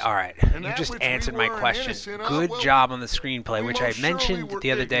 Okay, all right. You just answered my question. Good job on the screenplay, which I mentioned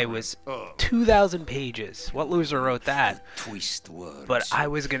the other day was 2,000 pages. What loser wrote that? Twist words. But I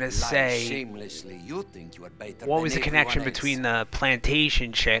was going to say, shamelessly, you think you are better what than was the connection everyone else. between the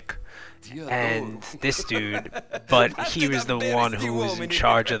plantation chick and this dude? But he was the one who was in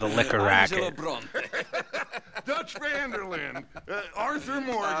charge of the liquor racket. Dutch Vanderlyn, Arthur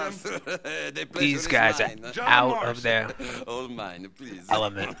Morgan. These guys are out of their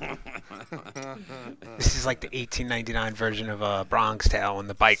element. This is like the 1899 version of Bronx Tale when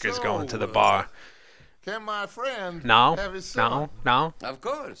the bikers go into the bar. Can my friend No, have his son? no. Of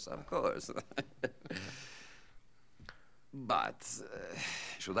course. But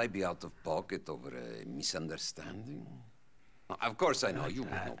should I be out of pocket over a misunderstanding? Of course I know you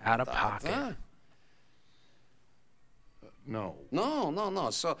would know. Out of pocket. Huh? No. No.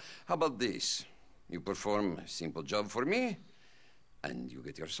 So, how about this? You perform a simple job for me, and you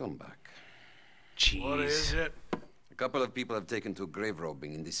get your son back. Jeez. What is it? A couple of people have taken to grave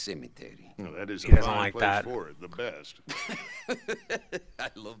robbing in this cemetery. No, that is He a doesn't fine like place that. for it, the best. I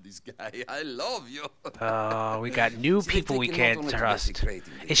love this guy. I love you. We got new See, they've people we taken not can't only trust.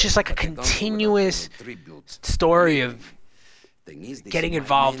 desecrating the It's just dead, like a but they've done so continuous without paying tribute. story of Thing is, they getting see my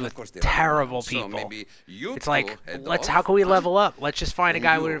involved men, with of course, they're terrible around, so people. maybe you It's two like, head how off, can we huh? level up? Let's just find a And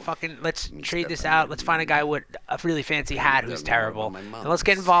guy you, with a fucking, let's trade Mr. this out. Let's find a guy with a really fancy hat who's Tell me more terrible. about my And let's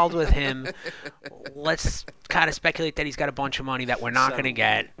get moms. involved with him. Let's kind of speculate that he's got a bunch of money that we're not going to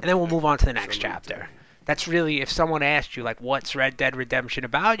get. And then we'll move on to the next chapter. That's really, if someone asked you, like, what's Red Dead Redemption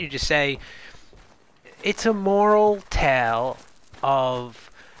about? You just say, it's a moral tale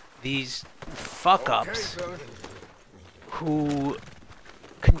of these fuck-ups who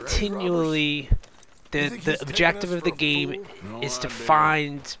continually, the objective of the game is to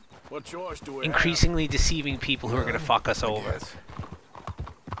find What choice do we increasingly deceiving people who are going to fuck us over.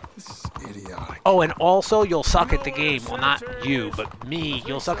 This is idiotic. Oh, and also you'll suck at the game. Well, not you, but me.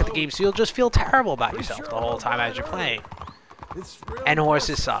 You'll suck at the game, so you'll just feel terrible about yourself the whole time as you're playing. And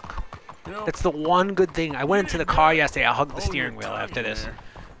horses suck. That's the one good thing. I went into the car yesterday. I hugged the steering wheel after this.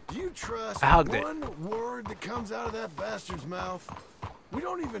 Do you trust I hugged it. one word that comes out of that bastard's mouth? We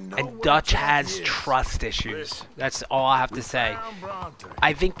don't even know. And where Dutch Jack has is. trust issues. That's all I have to say. Found Bronte.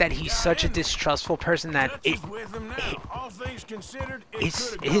 I think that he's such a distrustful person that Dutch is with him now. All things considered, it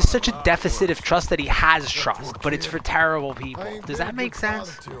he's could've gone such a a lot deficit worse. of trust that he has trust, but it's for terrible people. Does that make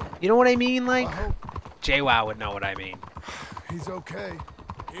sense? You know what I mean? Like, JWoww would know what I mean. He's okay.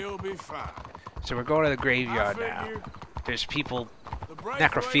 He'll be fine. So we're going to the I graveyard now. figure There's people, the break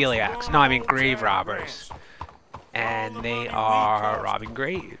necrophiliacs. rate's No, I mean gonna grave hold Jack robbers. ransom. And the they money we are cost. robbing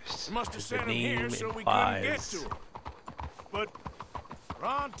graves. Must have As the sent him here name so we couldn't get implies. to him. But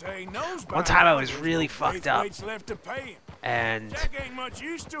Bronte knows by One time I now was there's really no fucked up. Braithwaite's left to pay him. And Jack ain't much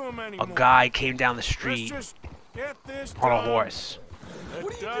used to him a anymore. guy came down the Let's street just get this on a done. horse.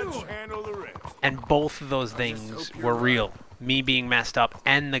 Let Dutch handle the rest. And both of those things were real. Me being messed up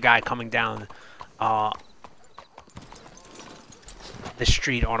and the guy coming down the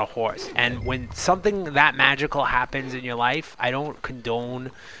street on a horse. And when something that magical happens in your life, I don't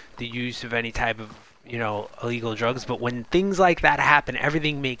condone the use of any type of, you know, illegal drugs, but when things like that happen,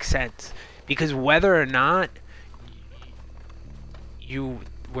 everything makes sense. Because whether or not you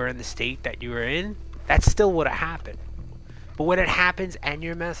were in the state that you were in, that still would have happened. But when it happens and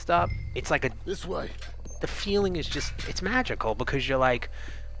you're messed up, it's like a... This way. The feeling is just, it's magical because you're like,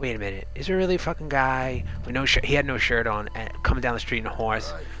 wait a minute, is there really a fucking guy with no shirt? He had no shirt on, and coming down the street in a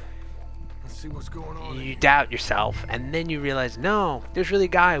horse. Right. Let's see what's going on. You doubt yourself, and then you realize, no, there's really a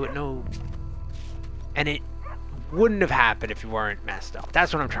guy with no... And it wouldn't have happened if you weren't messed up.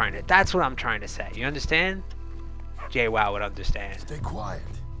 That's what I'm trying to say. You understand? JWoww would understand. Stay quiet.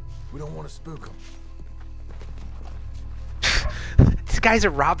 We don't want to spook him. These guys are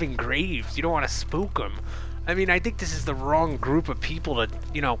robbing graves. You don't want to spook them. I mean, I think this is the wrong group of people to,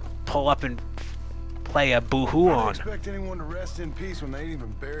 you know, pull up and play a boo-hoo I don't on. expect anyone to rest in peace when they ain't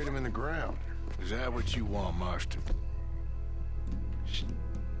even buried him in the ground. Is that what you want, Marston?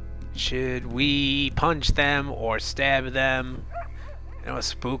 Should we punch them or stab them? You know,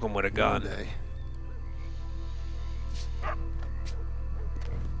 spook them with a gun.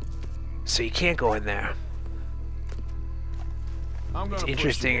 So you can't go in there. I'm gonna It's push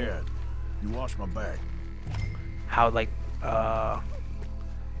interesting. you ahead. You watch my back. How, like,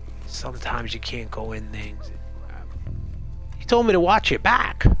 sometimes you can't go in things. You told me to watch your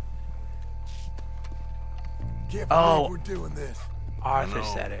back. Can't Oh. believe we're doing this. Arthur No,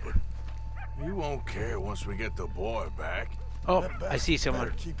 said it. You won't care once we get the boy back. Oh, That I see bastard someone.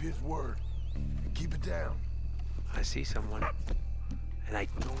 better keep his word. Keep it down. I see someone. And I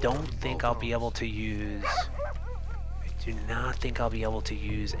don't think I'll be able to use... I do not think I'll be able to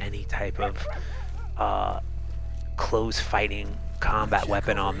use any type of close fighting combat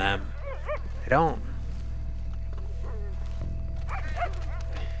weapon on them. I don't.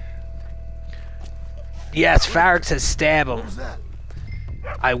 Yes, Farag says stab him. What was that?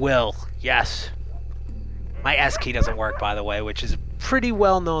 I will. Yes. My S key doesn't work, by the way, which is a pretty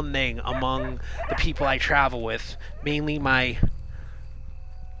well-known thing among the people I travel with. Mainly my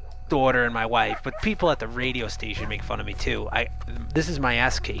daughter and my wife, but people at the radio station make fun of me too. This is my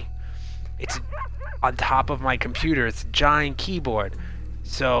S key. It's on top of my computer. It's a giant keyboard.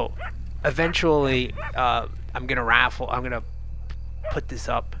 So eventually, I'm gonna put this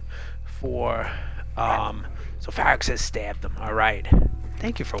up for. So Farag says stab them. All right.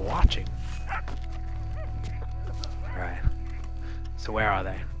 Thank you for watching. All right. So where are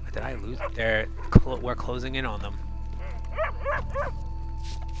they? Did I lose? We're closing in on them.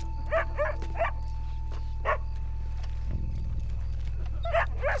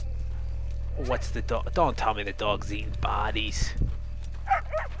 What's the dog? Don't tell me the dog's eating bodies.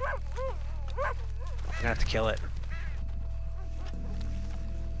 You're gonna have to kill it.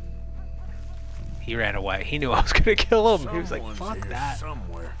 He ran away. He knew I was gonna kill him. He was like, Someone's fuck here that.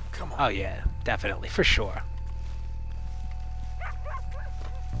 somewhere. Come on. Oh yeah, definitely, for sure.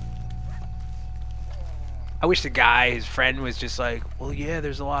 I wish the guy, his friend, was just like, well, yeah,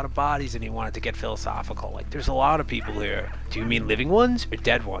 there's a lot of bodies, and he wanted to get philosophical. Like, there's a lot of people here. Do you mean living ones or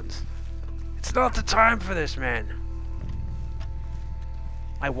dead ones? It's not the time for this, man.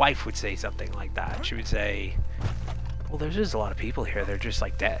 My wife would say something like that. She would say, well, there's just a lot of people here. They're just,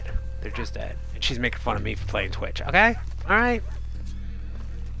 like, dead. They're just dead. And she's making fun of me for playing Twitch. Okay? All right?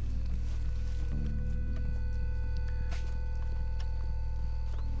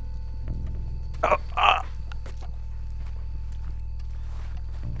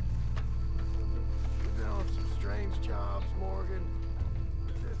 We've been on some strange jobs, Morgan.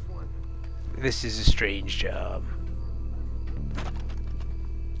 This one. This is a strange job.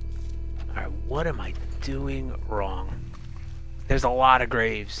 Alright, what am I doing wrong? There's a lot of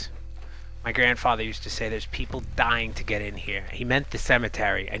graves. My grandfather used to say there's people dying to get in here. He meant the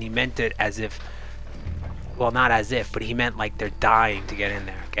cemetery, and he meant it as if, well, not as if, but he meant like they're dying to get in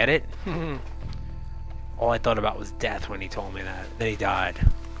there. Get it? All I thought about was death when he told me that. Then he died.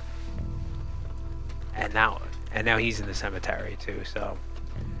 And now he's in the cemetery too, so.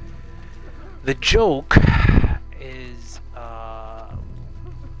 The joke is,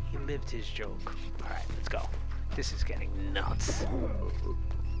 he lived his joke. Alright, let's go. This is getting nuts.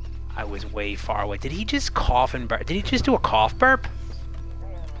 I was way far away. Did he just cough and burp? Did he just do a cough burp?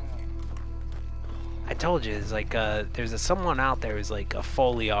 I told you, it's like, there's someone out there who's like a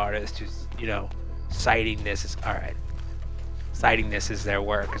Foley artist who's, you know, citing this as, alright. Citing this as their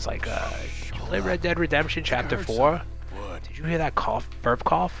work. It's like, did you play Red Dead Redemption Chapter 4? What? Did you hear that cough, burp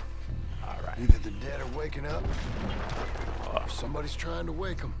cough? Alright. Either the dead are waking up, or somebody's trying to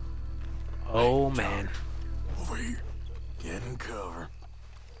wake them. Oh, man. Over here. Get in cover,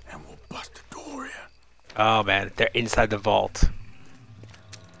 and we'll bust the door in. Oh, man. They're inside the vault.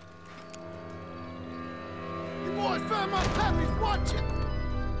 You boys found my puppies, watch it!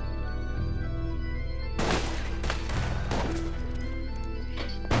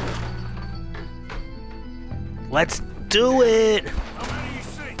 Let's do it! How many you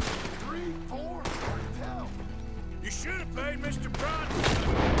see? 3, 4, tell. You should have paid Mr.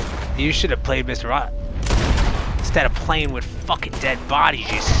 Bronson. You should have played Mr. Rot. Instead of playing with fucking dead bodies,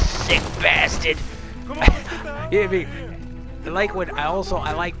 you sick bastard. Come on, Yeah, I mean, I like when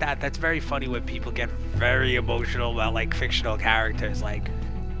I like that. That's very funny when people get very emotional about like fictional characters. Like,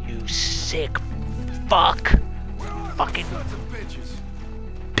 you sick fuck. Fucking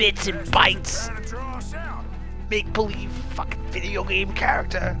bits and bites. Trying to draw us out. Make believe fucking video game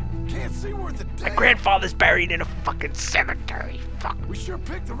character. Can't see worth a My damn. grandfather's buried in a fucking cemetery. Fuck. We sure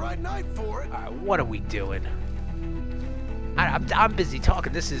picked the right night for it. Alright, what are we doing? I'm busy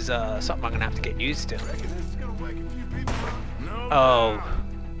talking. This is something I'm gonna have to get used to. Reckon this is gonna wake a few people up. No Oh.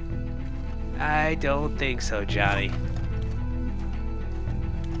 doubt. I don't think so, Johnny. Can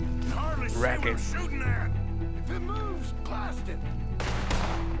hardly see what Reckon. I'm shooting at. If it moves, blast it.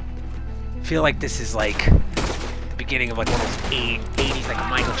 I feel like this is like the beginning of like one of those 80s, like a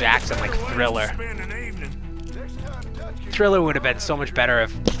Michael Jackson, like Thriller. Spend an evening. Next time, Dutch can Thriller would have been so much better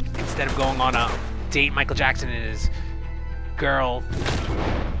if instead of going on a date, Michael Jackson and his girl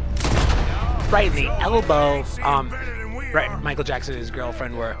right in the elbow. Right, Michael Jackson and his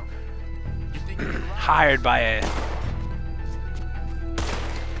girlfriend were hired by a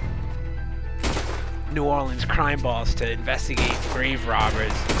New Orleans crime boss to investigate grave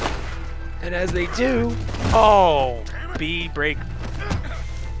robbers. And as they do, oh, B break.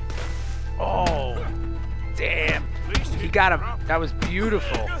 Oh, damn. He got him. That was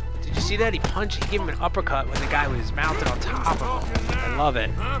beautiful. Did you see that? He punched, he gave him an uppercut when the guy was mounted on top of him. I love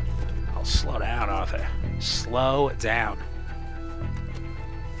it. Oh, slow down, Arthur. Slow down.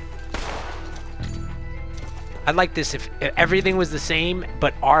 I'd like this if everything was the same,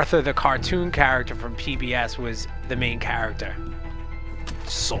 but Arthur, the cartoon character from PBS, was the main character.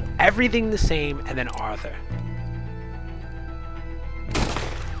 So everything the same, and then Arthur.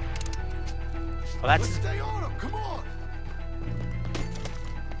 Well, that's. Let's stay on him. Come on.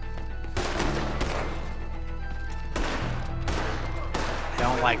 I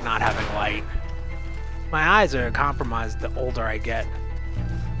don't like not having light. My eyes are compromised the older I get.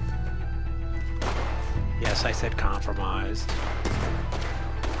 Yes, I said compromised.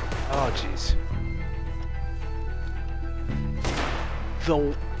 Oh, jeez.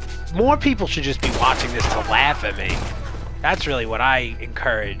 The more people should just be watching this to laugh at me. That's really what I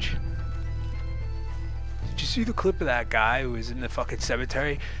encourage. Did you see the clip of that guy who was in the fucking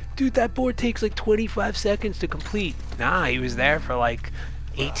cemetery? Dude, that board takes like 25 seconds to complete. Nah, he was there for like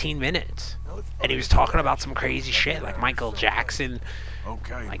 18 minutes. And he was talking about some crazy shit like Michael Jackson.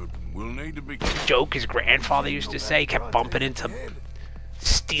 Okay, Like- but we'll need to be. Joke his grandfather used to say, kept bumping into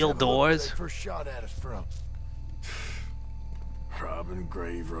steel doors. First shot at us from. Robbing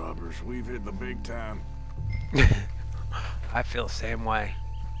grave robbers. We've hit the big time. I feel the same way.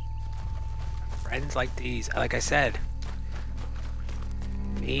 Friends like these, like I said,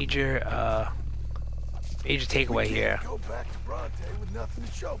 major takeaway here. Go back to Bronte with nothing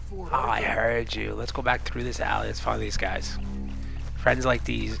to show for it. Oh, I heard you. Let's go back through this alley. Let's find these guys. Friends like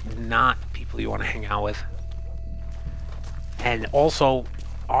these, not people you want to hang out with. And also,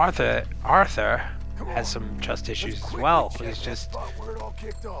 Arthur has some trust issues as well. He's just. Where it all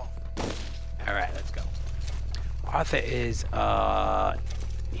kicked off. All right, let's go. Arthur is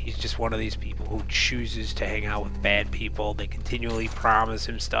he's just one of these people who chooses to hang out with bad people. They continually promise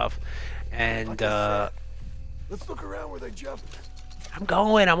him stuff, and Let's look around where they jumped. I'm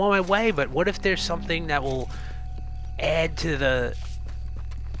going. I'm on my way. But what if there's something that will add to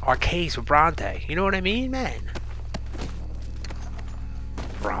our case with Bronte? You know what I mean, man?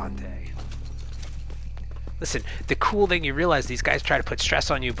 Bronte. Listen, the cool thing, you realize these guys try to put stress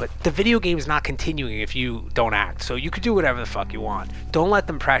on you, but the video game is not continuing if you don't act. So you could do whatever the fuck you want. Don't let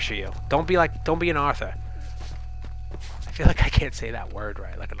them pressure you. Don't be an Arthur. I feel like I can't say that word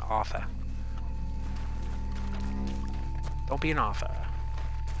right, like an Arthur. Don't be an Arthur.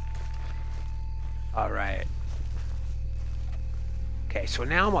 Alright. Okay, so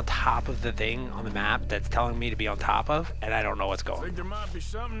now I'm on top of the thing on the map that's telling me to be on top of, and I don't know what's going on. Think there might be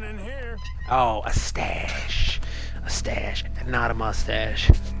something in here. Oh, a stash. A stash, not a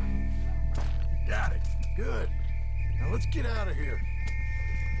mustache. Got it. Good. Now let's get out of here.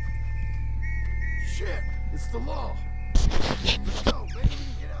 Shit, it's the law. Let's go. Maybe we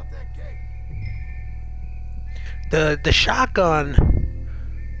can get out that gate. The shotgun.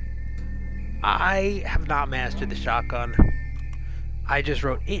 I have not mastered the shotgun. I just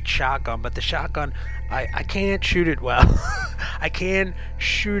wrote it shotgun, but the shotgun, I can't shoot it well. I can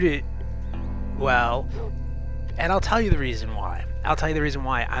shoot it well, and I'll tell you the reason why.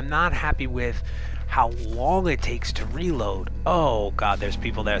 I'm not happy with how long it takes to reload. Oh god, there's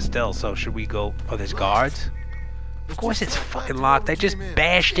people there still, so should we go? Oh, there's guards? Of course it's fucking locked. I just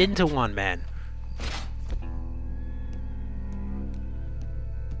bashed into one, man.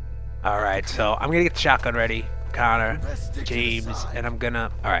 Alright, so I'm gonna get the shotgun ready. Connor, James, and I'm gonna...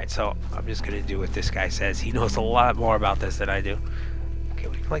 Alright, so I'm just gonna do what this guy says. He knows a lot more about this than I do. Okay,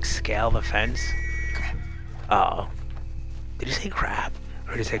 we can like scale the fence. Uh-oh. Did he say crap?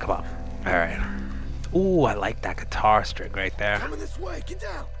 Or did he say come on? Alright. Ooh, I like that guitar string right there. Coming this way, get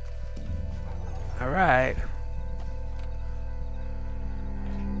down. Alright.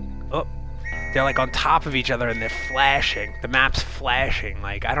 Oh. They're like on top of each other and they're flashing. The map's flashing.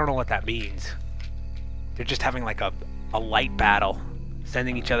 Like, I don't know what that means. They're just having like a light battle,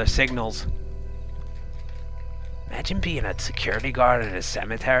 sending each other signals. Imagine being a security guard in a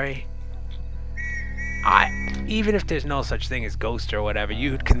cemetery. Even if there's no such thing as ghosts or whatever,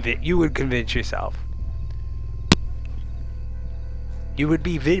 you would convince yourself. You would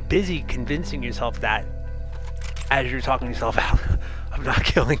be busy convincing yourself that as you're talking yourself out of not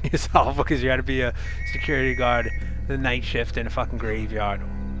killing yourself because you got to be a security guard, the night shift in a fucking graveyard.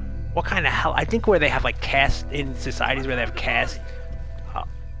 What kind of hell? I think where they have like caste in societies where they have caste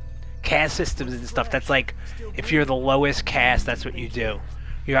systems and stuff. That's like if you're the lowest caste, that's what you do.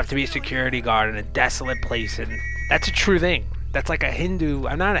 You have to be a security guard in a desolate place, and that's a true thing. That's like a Hindu.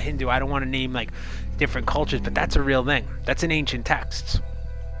 I'm not a Hindu. I don't want to name like different cultures, but that's a real thing. That's in ancient texts.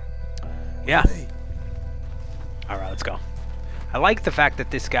 Yeah. All right, let's go. I like the fact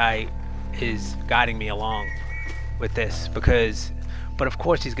that this guy is guiding me along with this because. But of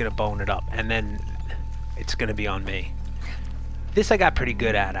course he's gonna bone it up, and then it's gonna be on me. This I got pretty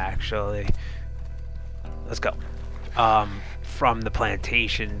good at, actually. Let's go. From the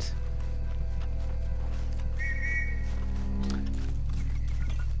plantations.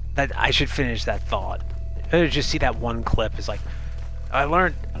 That I should finish that thought. Just see that one clip is like, I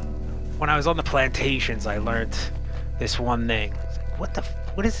learned when I was on the plantations. I learned this one thing. It's like,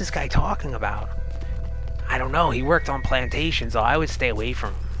 what is this guy talking about? I don't know, he worked on plantations, so I would stay away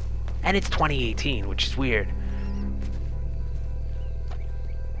from him. And it's 2018, which is weird.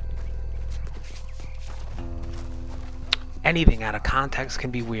 Anything out of context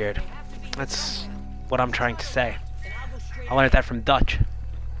can be weird. That's what I'm trying to say. I learned that from Dutch.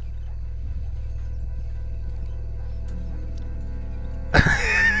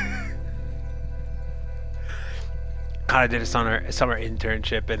 Kinda did a summer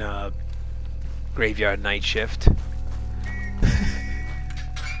internship in a graveyard night shift.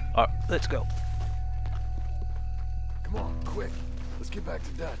 Let's go. Come on, quick. Let's get back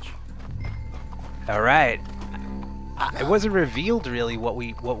to Dutch. All right. It wasn't revealed really what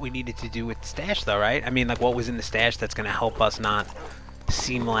we needed to do with the stash, though, right? I mean, like what was in the stash that's gonna help us not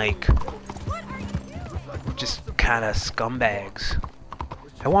seem like just kind of scumbags.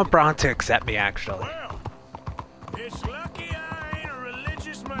 I want Braun to accept me, actually. Well, it's lucky I ain't a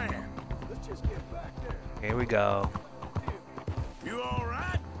religious man. Let's just get back there. Here we go. You all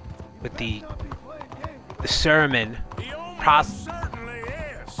right? With the sermon, Certainly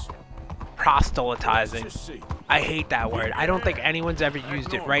is. proselytizing. Let's just see. I hate that word. I don't think anyone's ever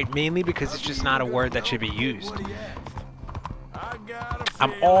used it right, mainly because it's just not a word that should be used.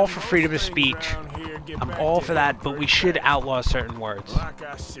 I'm all for freedom of speech. I'm all for that, but we should outlaw certain words. Like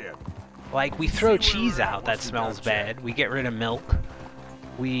I said, Like, we throw cheese out that smells bad. We get rid of milk.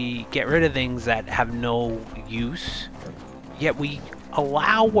 we get rid of things that have no use, yet we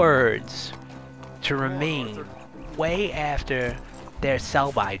allow words to remain way after their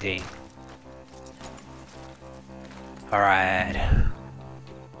sell-by date. Alright.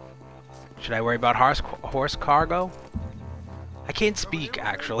 Should I worry about horse cargo? I can't speak,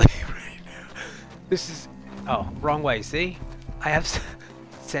 actually. This is... Oh, wrong way, see? I have...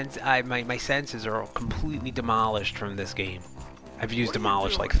 my senses are completely demolished from this game. I've used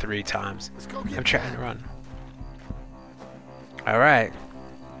demolish like 3 times. I'm trying to run. Alright.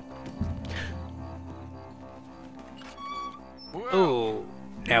 Ooh.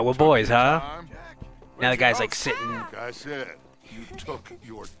 Now we're boys, huh? Now the guy's like sitting... Like I said, you took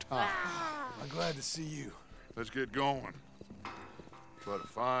your time. I'm glad to see you. Let's get going. What a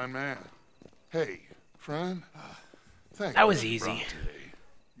fine man. Hey, friend. Thank That was you, easy.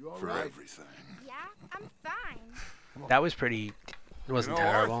 Bronte, for everything. Yeah, I'm fine. That was pretty... It wasn't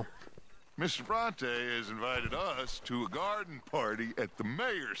terrible. Mr. Bronte has invited us to a garden party at the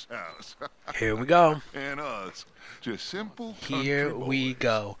mayor's house. Here we go. And us, just simple Here country we boys.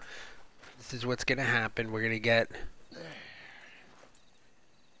 go. This is what's gonna happen. We're gonna get...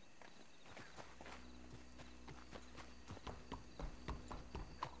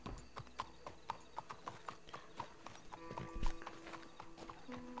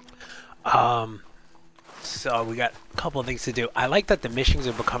 So we got a couple of things to do. I like that the missions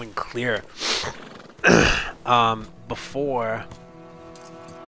are becoming clearer. Before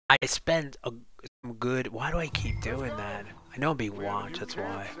I spent some good... Why do I keep doing that? I know I'm being watched, that's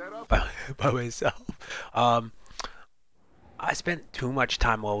why. By myself. I spent too much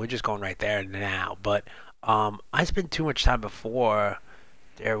time... Well, we're just going right there now. But I spent too much time before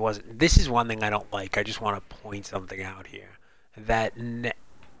there wasn't... This is one thing I don't like. I just want to point something out here. That...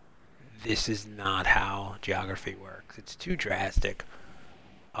 This is not how geography works. It's too drastic.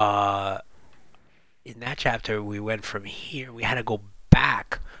 In that chapter, we went from here. We had to go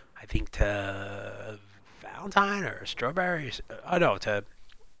back, I think, to Valentine or Strawberries. Oh no, to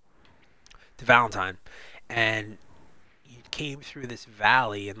Valentine, and you came through this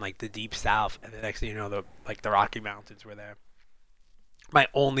valley in like the deep south, and the next thing you know, the Rocky Mountains were there. My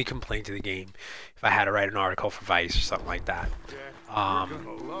only complaint to the game, if I had to write an article for Vice or something like that. Yeah, you're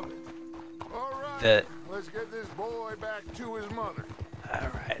gonna love it. All right, let's get this boy back to his mother.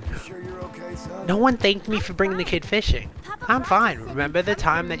 Alright. Sure you're okay, son? No one thanked me for bringing the kid fishing. I'm fine. Remember the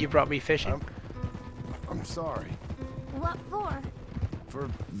time that you brought me fishing? I'm sorry. What for? For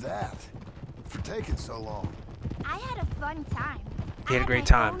that. For taking so long. I had a fun time. You had a great my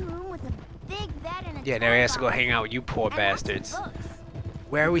time. own room with a big bed and a Yeah, now he has to go toy hang out with you poor box and lots of bastards. books.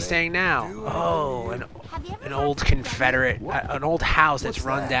 Where are we staying now? Oh, Have you ever an had old something Confederate, an old house that's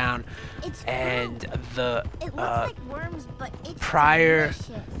run down, It's and fruit. the It looks like worms, but it's prior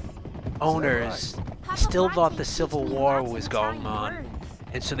delicious. owners Papa still Bronte thought the teaches Civil me War lots of was going Italian on, words.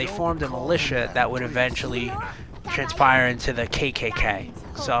 and so they formed a militia that would eventually transpire into the KKK.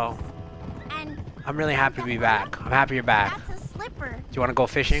 So And I'm really happy to be back. I'm happy you're back. that's a slipper. Do you want to go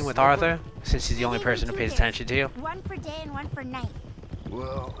fishing with Arthur, since he's the only They gave me person who 2 pays gifts, attention to you? One for day and one for night.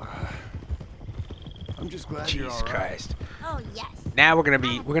 Well, I'm just glad you're Jesus all right. Christ. Oh yes. Now we're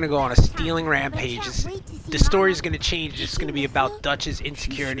gonna go on a stealing rampage. The story's gonna change. It's gonna be about Dutch's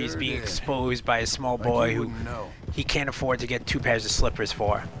insecurities being exposed by a small boy who he can't afford to get 2 pairs of slippers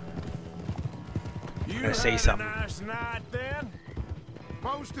for. I'm gonna say something. Nice night then?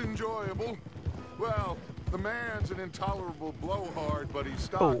 Most enjoyable. Well, the man's an intolerable blowhard, but he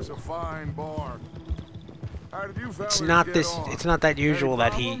stocks a fine bar. How did you fellas It's not get this. on? It's not that usual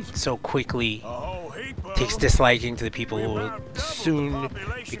that he so quickly takes disliking to the people who will soon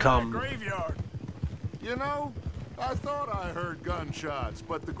become. You know, I thought I heard gunshots,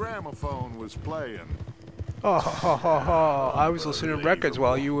 but the gramophone was playing. Oh, ha, ha, ha. I was listening to records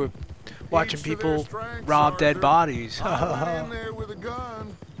while you were watching people rob dead bodies. I went in there with a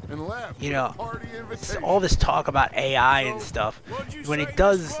gun and left. You know, all this talk about AI and stuff, when it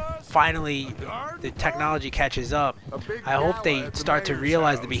does finally, the technology catches up, I hope they start to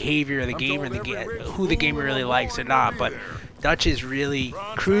realize the behavior of the gamer and who the gamer really likes or not, but Dutch is really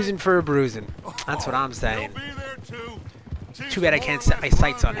cruising for a bruising. That's what I'm saying. Too bad I can't set my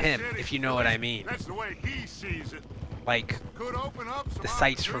sights on him, if you know what I mean. That's the way he sees it. Like, the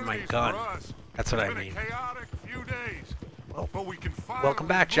sights from my gun. That's what I mean. Well, welcome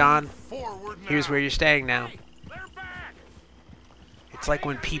back, John. Here's where you're staying now. It's like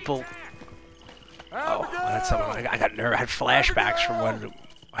when people... Oh, that's something. I got nerve. I had flashbacks from when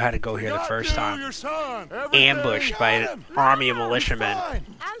I had to go here the first time. Ambushed by an army of militiamen.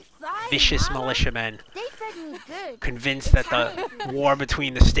 Vicious militiamen. They fed me sounds good. convinced that the war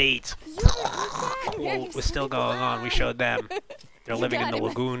between the states was still going on. We showed them. They're living in the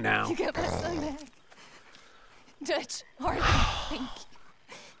lagoon now. You got my son back. Dutch, Harley, thank you.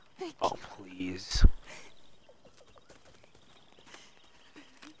 Thank Oh, please.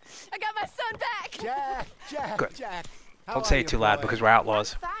 I got my son back. Jack, Good. Jack. How Don't are say you, it too loud boy? because we're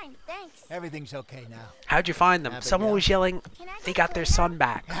outlaws. Fine, thanks. Everything's okay now. How'd you find them? Someone was yelling they got their son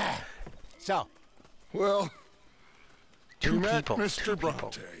back. So, Well, Two we met people. Mr. Two people.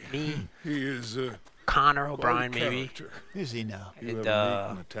 Bronte. Me, He is Connor quite a O'Brien, maybe. character. is he now? You And, ever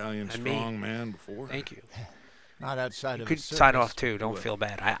meet an Italian and me. strong man before? Thank you. Not outside You of could the sign circus. off too. Don't Well, feel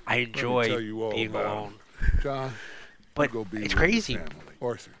bad. I tell enjoy you all being about alone. John, But you go be it's with your crazy. family.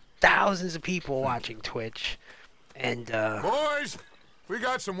 Arthur. Thousands of people watching Twitch, and Boys, we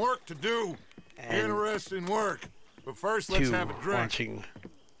got some work to do. And Interesting work. But first, let's two have a drink. watching.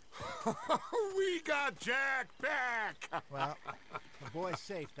 We got Jack back. Well, the boy's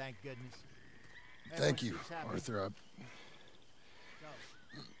safe, thank goodness. Thank you, Everyone seems happy.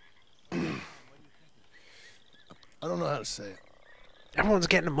 Arthur. I don't know how to say it. Everyone's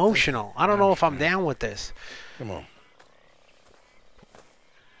getting emotional. I don't know if I'm down with this. Come on.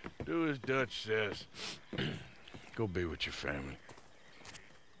 Do as Dutch says. Go be with your family.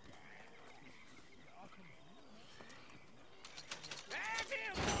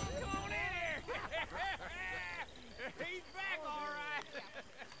 He's back, all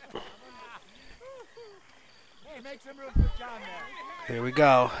right. Hey, make some room for John there. Here we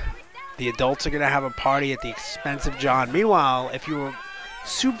go. The adults are going to have a party at the expense of John. Meanwhile, if you were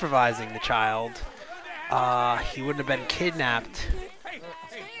supervising the child, he wouldn't have been kidnapped.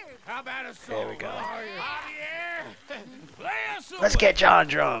 How about a song? There we go. Javier, play us a Let's get John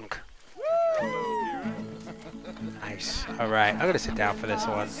drunk. Nice. All right, I'm going to sit down for this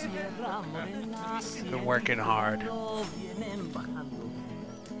one. Been working hard.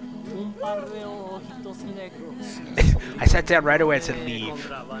 I sat down right away and said leave,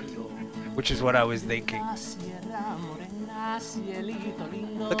 which is what I was thinking.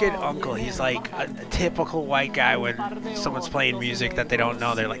 Look at Uncle. He's like a typical white guy when someone's playing music that they don't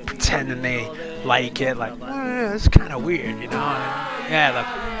know. They're like pretending they like it. Like, it's kind of weird, you know? Yeah, look.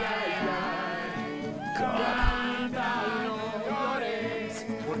 God.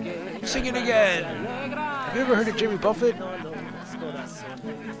 Sing it again. Have you ever heard of Jimmy Buffett?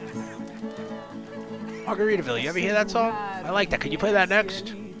 Margaritaville. You ever hear that song? I like that. Can you play that next?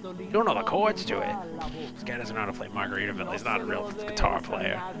 You don't know the chords to it. This guy doesn't know how to play Margaritaville. He's not a real guitar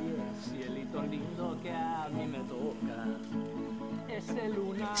player.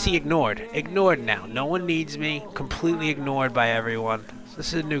 See, ignored. Ignored now. No one needs me. Completely ignored by everyone.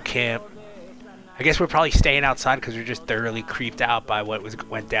 This is a new camp. I guess we're probably staying outside because we're just thoroughly creeped out by what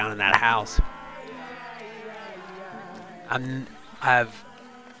went down in that house. I've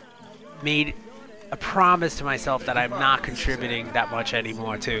made a promise to myself that I'm not contributing that much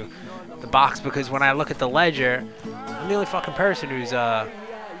anymore to the box, because when I look at the ledger, I'm the only fucking person who's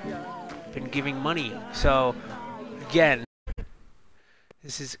been giving money. So again,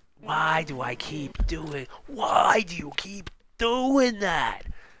 this is why do I keep doing? Why do you keep doing that?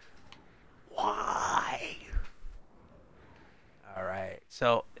 Why? All right.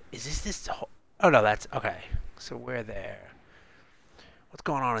 So is this whole? Oh no, that's okay. So we're there. What's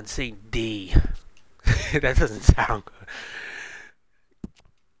going on in St. D? That doesn't sound good.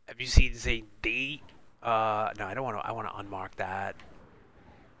 Have you seen St. D? No, I don't want to. I want to unmark that.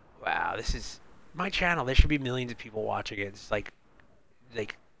 Wow, this is my channel. There should be millions of people watching it. It's like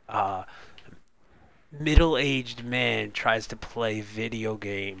middle-aged man tries to play video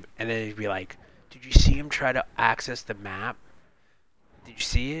game, and then he'd be like, "Did you see him try to access the map? Did you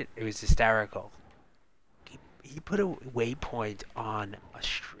see it? It was hysterical." He put a waypoint on a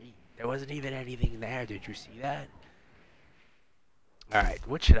street. There wasn't even anything there. Did you see that? Alright,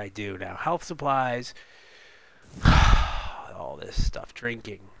 what should I do now? Health supplies. All this stuff.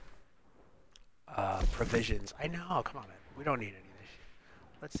 Drinking. Provisions. I know. Come on, man. We don't need any of this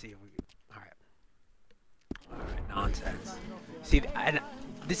shit. Let's see if we can. Alright, nonsense. See, and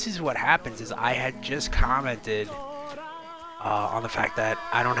this is what happens is I had just commented on the fact that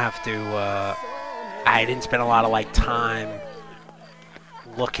I don't have to... I didn't spend a lot of like time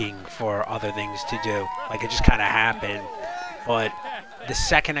looking for other things to do. Like, it just kind of happened. But the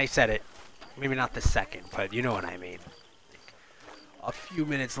second I said it, maybe not the second, but you know what I mean. A few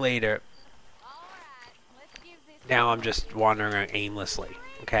minutes later, now I'm just wandering around aimlessly.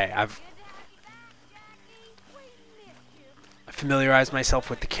 Okay, I've familiarized myself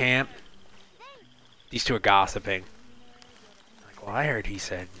with the camp. These two are gossiping. Like, well, I heard he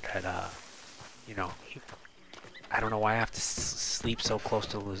said that, you know, I don't know why I have to sleep so close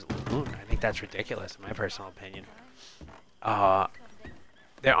to the lagoon. I think that's ridiculous, in my personal opinion.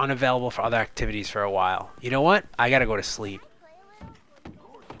 They're unavailable for other activities for a while. You know what? I gotta go to sleep.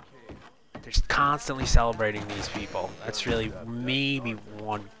 They're just constantly celebrating these people. That's really maybe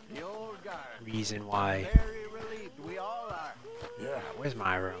one reason why. Yeah. Where's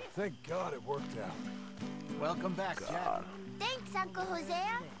my room? Thank God it worked out. Welcome back, Jack. Thanks, Uncle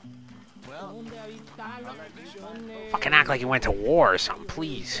Hosea. Well, Fucking act like you went to war or something,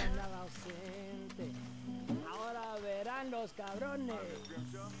 please.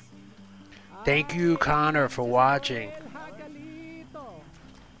 Thank you, Connor, for watching.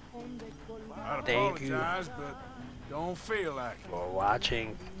 I'd Thank you apologize, but don't feel like it. for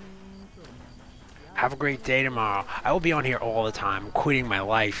watching. Have a great day tomorrow. I will be on here all the time. I'm quitting my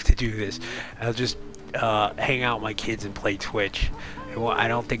life to do this. I'll just hang out with my kids and play Twitch. I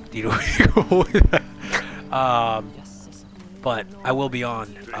don't think you know. But I will be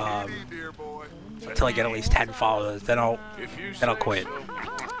on until I get at least 10 followers. Then I'll quit.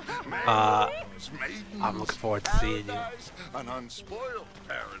 I'm looking forward to seeing you. An unspoiled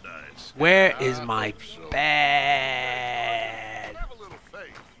paradise. Where is my bed? Have a little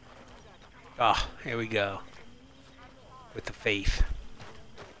faith. Oh, here we go. With the faith.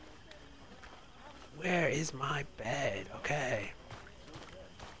 Where is my bed? Okay.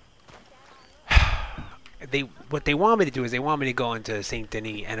 What they want me to do is they want me to go into Saint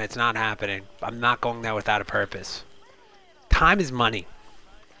Denis, and it's not happening. I'm not going there without a purpose. Time is money.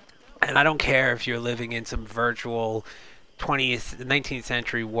 And I don't care if you're living in some virtual 19th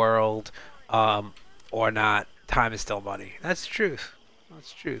century world or not. Time is still money. That's the truth.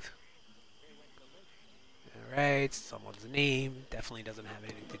 That's the truth. Alright, someone's name. Definitely doesn't have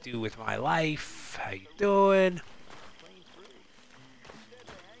anything to do with my life. How you doing?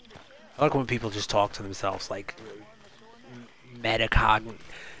 I like when people just talk to themselves like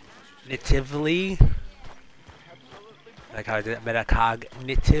metacognitively. Like how I did it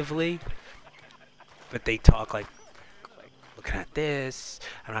metacognitively. But they talk like looking at this.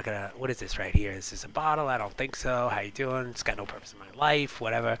 I'm not gonna. What is this right here? Is this a bottle? I don't think so. How you doing? It's got no purpose in my life.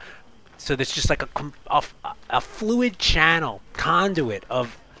 Whatever. So there's just like a fluid channel, conduit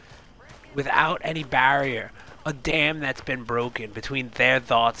of, without any barrier, a dam that's been broken between their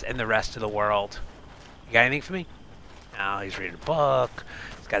thoughts and the rest of the world. You got anything for me? No, he's reading a book.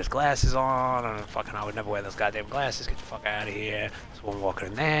 He's got his glasses on. I would never wear those goddamn glasses. Get the fuck out of here. There's one walking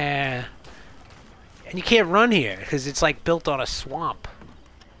in there. And you can't run here because it's like built on a swamp.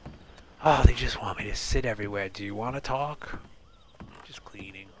 Oh, they just want me to sit everywhere. Do you want to talk? Just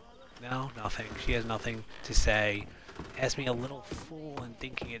cleaning. No, nothing. She has nothing to say. Ask me a little fool and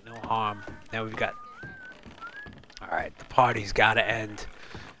thinking it no harm. Now we've got... Alright, the party's gotta end.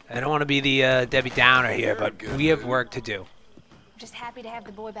 I don't want to be the Debbie Downer here, but we have work to do. Just happy to have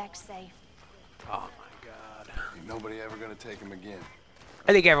the boy back safe. Oh my god. Ain't nobody ever gonna take him again.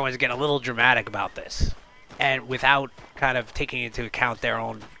 I think everyone's getting a little dramatic about this. And without kind of taking into account their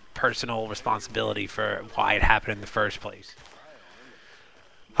own personal responsibility for why it happened in the first place.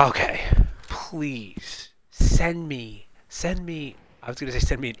 Okay, please send me, I was going to say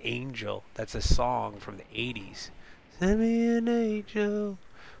send me an angel. That's a song from the 80s. Send me an angel.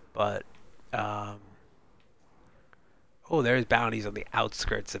 But, oh, there's bounties on the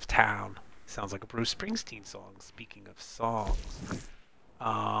outskirts of town. Sounds like a Bruce Springsteen song, speaking of songs.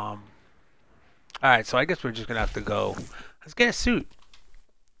 Alright, so I guess we're just going to have to go. Let's get a suit.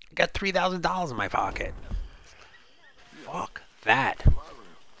 I got $3,000 in my pocket. Fuck that.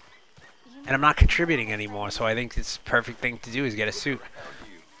 And I'm not contributing anymore, so I think this perfect thing to do is get a suit.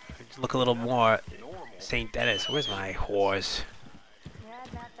 Just look a little more St. Dennis. Where's my horse?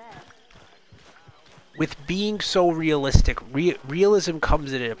 With being so realistic, realism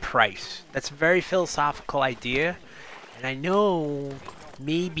comes at a price. That's a very philosophical idea, and I know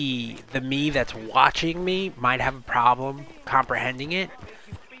maybe the me that's watching me might have a problem comprehending it,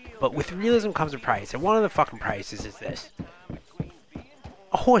 but with realism comes a price, and one of the fucking prices is this.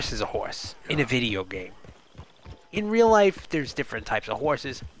 A horse is a horse in a video game. In real life, there's different types of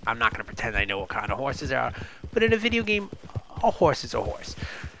horses. I'm not going to pretend I know what kind of horses there are, but in a video game, a horse is a horse.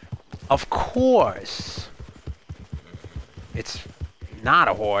 Of course, it's not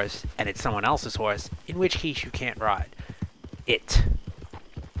a horse, and it's someone else's horse, in which case you can't ride it.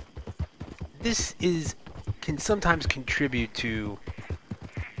 This can sometimes contribute to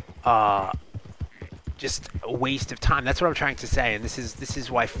just a waste of time. That's what I'm trying to say, and this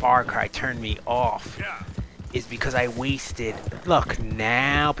is why Far Cry turned me off. Is because I wasted. Look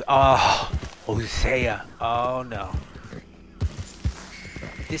now. Oh, Hosea. Oh no.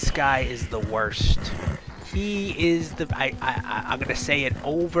 This guy is the worst. He is the. I'm gonna say it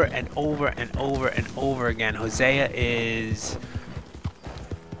over and over and over and over again. Hosea is.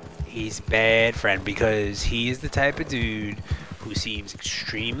 He's bad friend because he is the type of dude who seems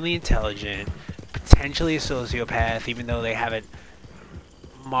extremely intelligent, potentially a sociopath, even though they haven't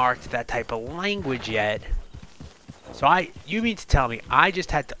marked that type of language yet. So you mean to tell me I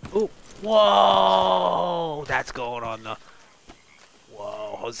just had to, oh, whoa, that's going on the,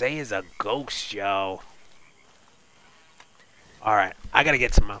 whoa, Jose is a ghost, yo. All right, I gotta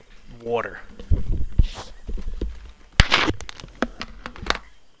get some water.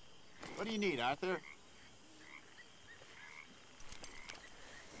 What do you need, Arthur?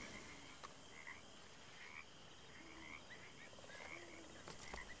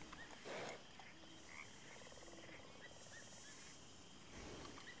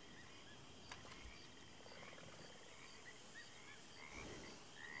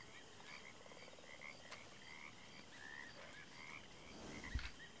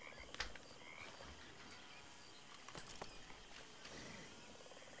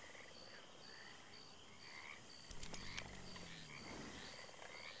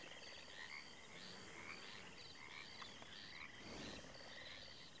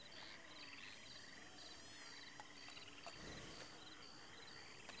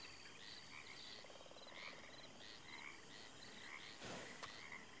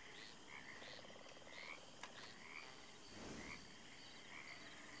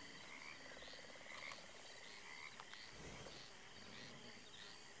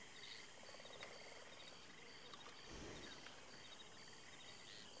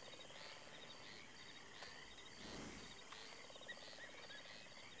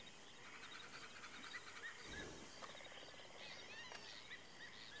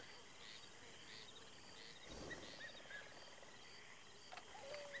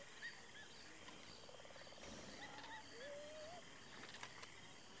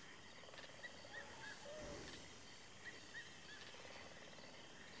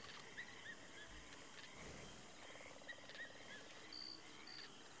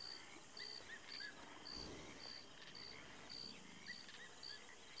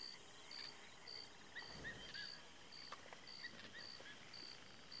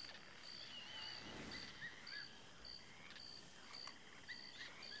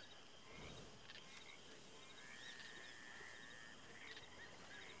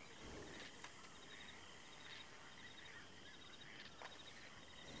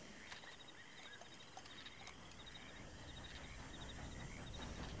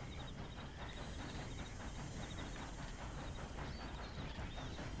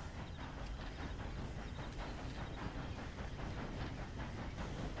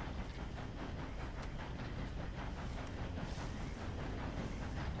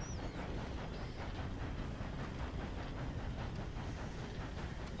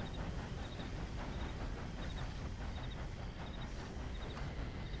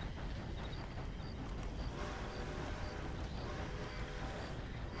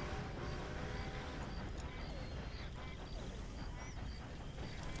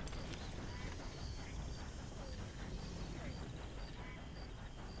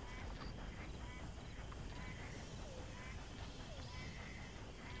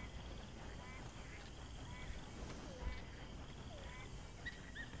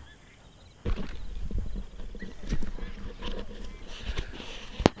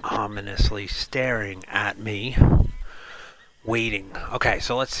 Ominously staring at me, waiting. Okay,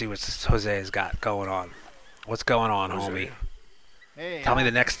 so let's see what Jose's got going on. What's going on, homie? Hey, Tell me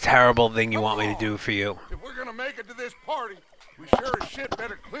the next terrible thing you want me to do for you. If we're gonna make it to this party, we sure as shit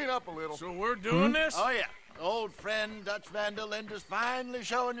better clean up a little. So we're doing this? Oh, yeah. Old friend Dutch Van der Linde's finally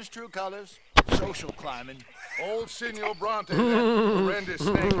showing his true colors. Social climbing. Old Senor Bronte, that horrendous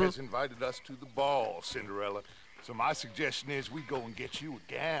snake, has invited us to the ball, Cinderella. So my suggestion is we go and get you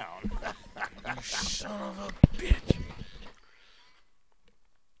a gown. You son of a bitch.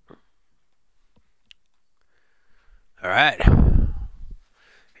 All right.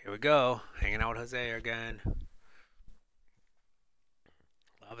 Here we go. Hanging out with Jose again.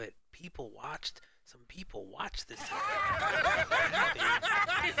 Love it. Some people watched this.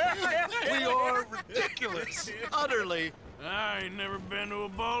 We are ridiculous. Utterly. I ain't never been to a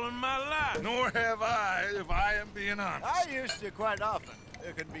ball in my life. Nor have I, if I am being honest. I used to quite often.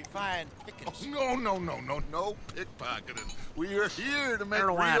 there can be fine pickings. Oh, no pickpocketing. We are here to I make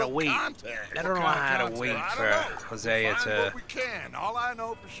don't know how to real wait. contact. I don't know how to wait for Hosea Find to. what we can. All I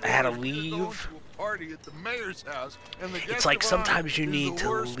know for sure I had to is we're going leave. to a party at the mayor's house, and the It's guest like of honor sometimes you is need the to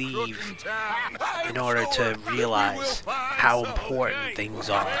worst crook leave in town. in order to realize how important things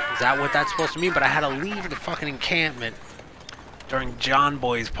are. Is that what that's supposed to mean? But I had to leave the fucking encampment during John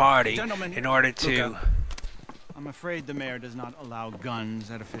Boy's party Gentlemen, in order to. look up. I'm afraid the mayor does not allow guns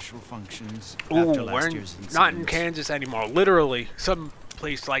at official functions Ooh, after we're last year's not in incidents. Kansas anymore. Literally, some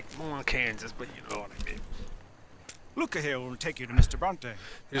place like Kansas, but you know what I mean. Luca here will take you to Mr. Bronte.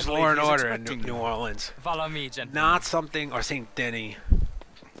 There's I believe law and he is order in expecting New you. Orleans. Follow me, gentlemen. Not something, or St. Denny. I'm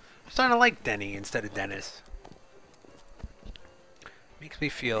starting to like Denny instead of Dennis. Makes me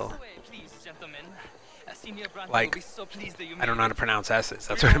feel like I don't know how to pronounce S's.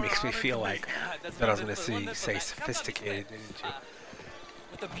 That's what it makes me feel like. That I was going to say sophisticated, didn't you?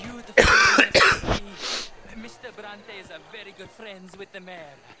 With a beautiful Mr. Bronte is a very good friends with the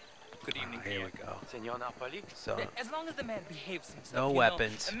mayor. Good evening, here we go. Senor Napoli. So, as long as the man behaves himself, no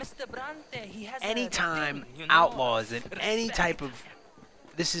weapons. Mr. Bronte, he has anytime thing, outlaws in any type of,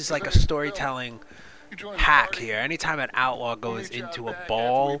 this is like a storytelling hack here. Anytime an outlaw goes into a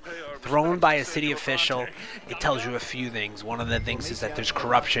ball thrown by a city official, it tells you a few things. One of the things is that there's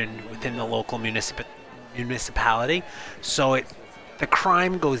corruption within the local municipality, so the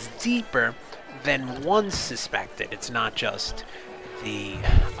crime goes deeper than one suspected. It's not just the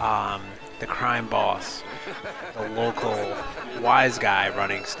crime boss, the local wise guy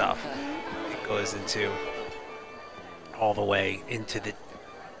running stuff. It goes into all the way into the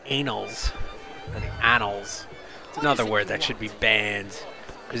annals. Or the annals. It's another word that should be banned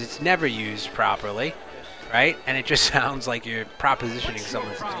because it's never used properly, right? And it just sounds like you're propositioning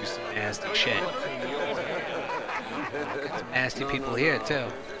someone to do some nasty shit. Some nasty people here too.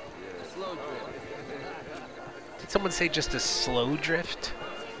 Did someone say just a slow drift?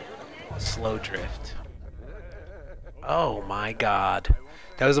 A slow drift. Oh my god.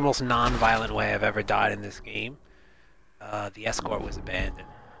 That was the most non-violent way I've ever died in this game. The escort was abandoned.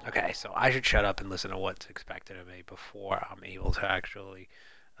 Okay, so I should shut up and listen to what's expected of me before I'm able to actually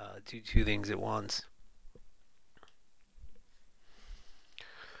do two things at once.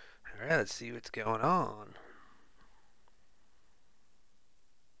 Alright, let's see what's going on.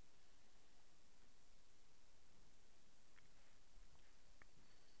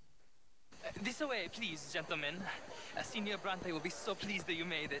 This way, please, gentlemen. Senior Bronte will be so pleased that you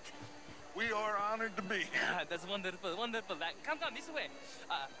made it. We are honored to be here. That's wonderful, wonderful. Come, this way.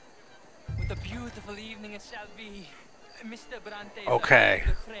 What a beautiful evening it shall be. Mr. Bronte is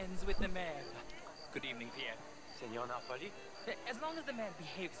good friends with the mayor. Good evening, Pierre. Senor Napoli? As long as the man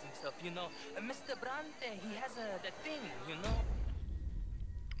behaves himself, you know. Mr. Bronte, he has that thing, you know.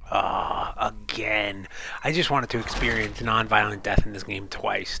 Again. I just wanted to experience non-violent death in this game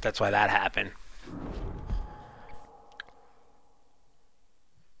twice. That's why that happened.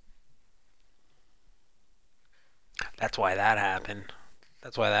 That's why that happened.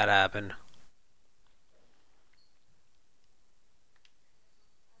 That's why that happened.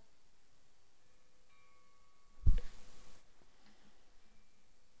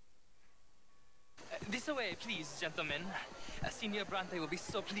 This way, please, gentlemen. Senior Bronte will be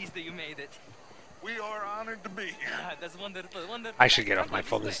so pleased that you made it. We are honored to be here. That's wonderful, wonderful. I should get off my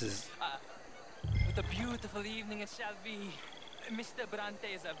phone. This is... What a beautiful evening it shall be. Mr.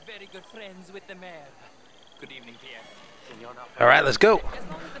 Bronte is a very good friends with the mayor. Good evening, Pierre. All right, let's go. As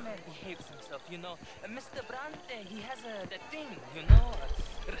long as the man behaves himself, you know. Mr. Bronte, he has that thing, you know.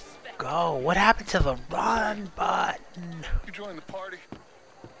 Respect. Go. What happened to the run button? You join the party.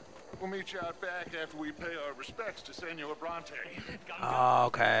 We'll meet you out back after we pay our respects to Senor Bronte. Oh,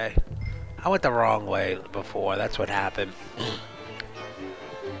 okay. I went the wrong way before. That's what happened. I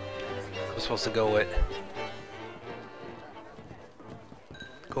was supposed to go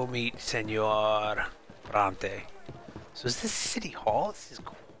meet Senor Bronte. So is this City Hall? This is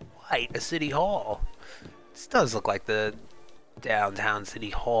quite a City Hall. This does look like the downtown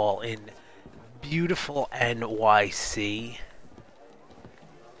City Hall in beautiful NYC.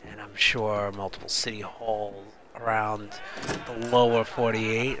 And I'm sure multiple City Halls around the lower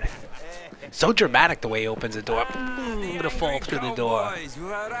 48. So dramatic the way he opens the door. I'm gonna fall through the door.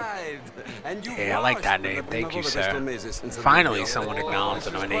 Yeah, I like that name. Thank you, sir. Finally, someone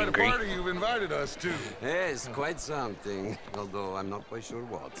acknowledged my name. Great. You've invited us to. Yes, quite something. Although I'm not quite sure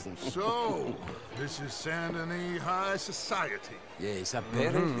what. So, this is Saint Denis High Society. Yes,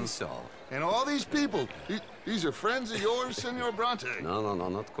 apparently so. And all these people, these are friends of yours, Senor Bronte? No,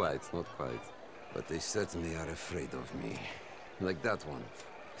 not quite, not quite. But they certainly are afraid of me. like that one.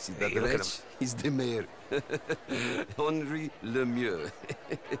 See that Hey, look at wretch? He's the mayor. Henri Lemieux.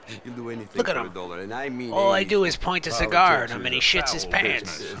 He'll do anything Look at for him. $1, and I mean All I do is point a cigar at him and he shits his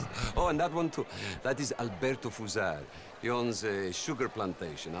pants. Oh, and that one too. That is Alberto Fusar. He owns a sugar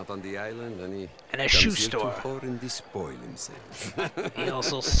plantation out on the island, and he and a shoe store. And despoil himself. He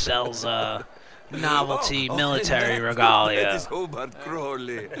also sells novelty military regalia. That is Hobart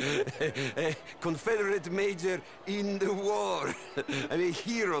Crawley, a Confederate major in the war, and a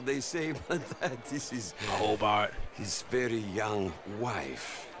hero, they say. But that is his Hobart. His very young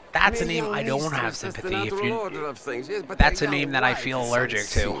wife. That's a name I don't have sympathy if you. That's a name that I feel allergic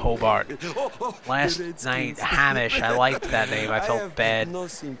to. Hobart. Last night, Hamish, I liked that name. I felt bad. No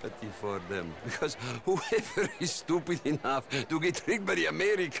sympathy for them because whoever is stupid enough to get tricked by the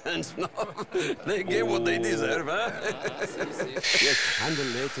Americans, no, they get what they deserve, huh? Yes, and a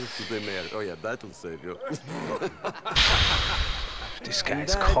letter to the mayor. Oh yeah, that'll save you. This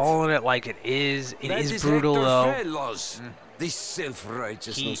guy's calling it like it is. It is brutal though. This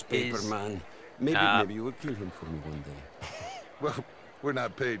self-righteous newspaper man. Maybe you will kill him for me one day. Well, we're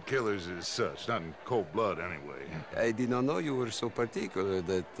not paid killers as such, not in cold blood anyway. I did not know you were so particular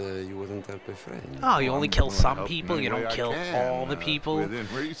that you wouldn't help a friend. Oh, you only kill some people? You don't kill all the people? Within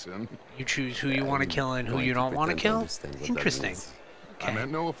reason. You choose who you want to kill and who you don't want to kill? Interesting. I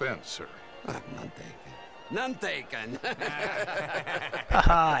meant no offense, sir. None taken. None taken.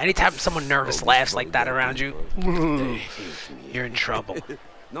 Anytime someone nervous laughs like that around you, you're in trouble.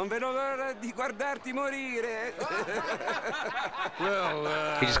 Non vedo l'ora di guardarti morire.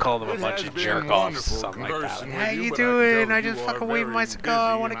 Well, he just called them a bunch of jerk-offs, something like that. Like, how you doing? I just fucking waving my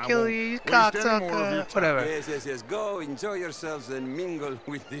cigar. I want to kill you, you cocksucker. Whatever. Yes. Go, enjoy yourselves and mingle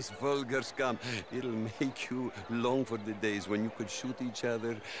with this vulgar scum. It'll make you long for the days when you could shoot each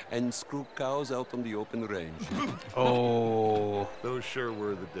other and screw cows out on the open range. Oh. Those sure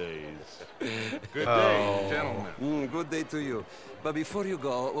were the days. Good day, gentlemen. Good day to you. But before you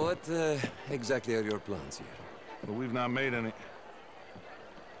go, what exactly are your plans here? Well, we've not made any...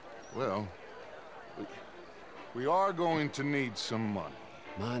 Well, we are going to need some money.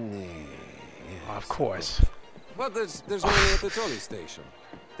 Money, yes. Of course. Well, there's money at the trolley station.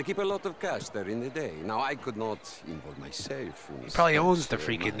 They keep a lot of cash there in the day. Now, I could not involve myself in He probably owns the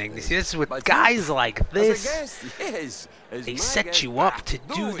freaking thing. See, this is with guys like this. Yes, they set you up to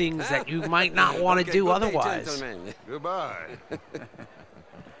do things that you might not want to do otherwise. Goodbye.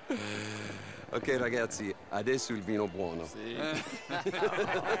 Ok, ragazzi, adesso il vino buono.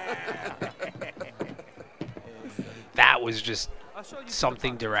 That was just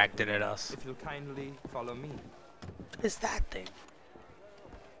something directed at us. If you'll kindly follow me. What is that thing?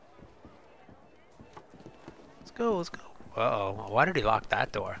 Let's go. Uh-oh. Why did he lock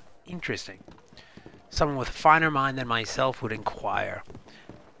that door? Interesting. Someone with a finer mind than myself would inquire.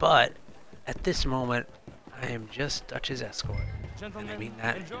 But, at this moment, I am just Dutch's escort. And I mean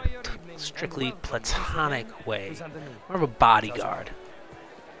that in a strictly platonic way. More of a bodyguard.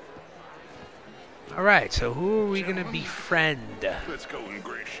 Alright, so who are we gonna befriend? Let's go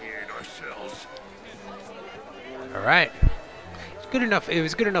ingratiate ourselves. Alright. It's good enough. It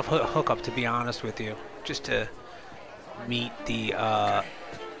was good enough hookup, to be honest with you. Just to meet the,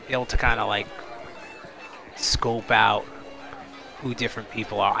 be able to kind of like scope out who different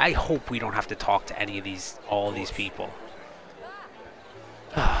people are. I hope we don't have to talk to any of these, all of these people.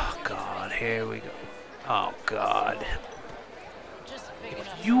 Oh God, here we go. Oh God.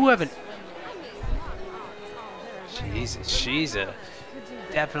 If you haven't, Jesus, she's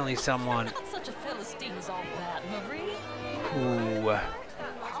definitely someone who.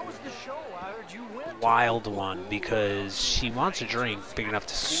 Wild one, because she wants a drink big enough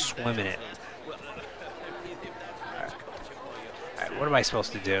to swim in it. Alright, what am I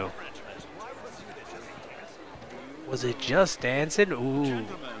supposed to do? Was it just dancing? Ooh.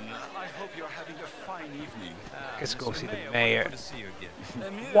 Guess go see the mayor.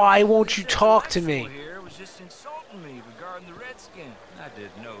 Why won't you talk to me? I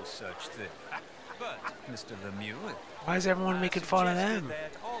did no such thing. But, Mr. Lemieux, why is everyone making fun of them?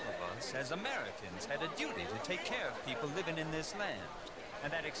 that all of us, as Americans, had a duty to take care of people living in this land.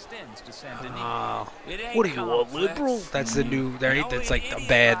 And that extends to Saint Denis. What are you, a liberal? That's the new, that's like a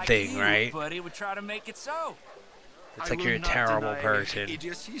bad thing, right? But he would try to make it so. It's like you're a terrible person.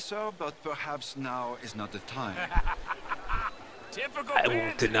 Idiocy, sir, but perhaps now is not the time. Typical I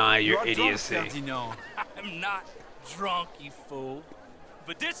won't deny your idiocy. I'm not drunk, you fool.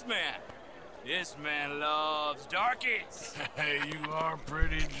 But this man loves darkies. Hey, you are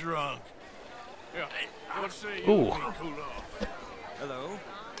pretty drunk. Yeah, what say Ooh. you cool off? Hello?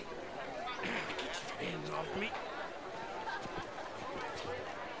 Hands off me.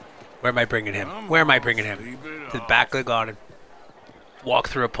 Where am I bringing him? Where am I bringing him? To the back of the garden. Walk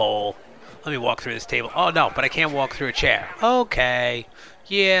through a pole. Let me walk through this table. Oh, no, but I can't walk through a chair. Okay.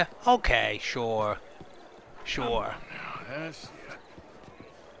 Yeah, okay, sure. Sure. That's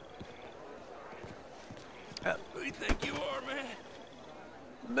it. Who do you think you are, man?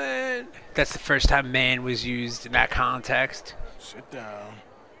 Man. That's the first time man was used in that context. Sit down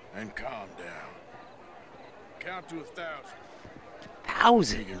and calm down. Count to 1,000.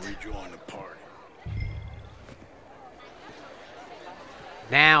 1,000? You can rejoin the party.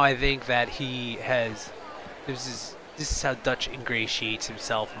 Now I think that he has... This is how Dutch ingratiates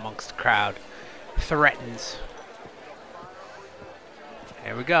himself amongst the crowd. Threatens.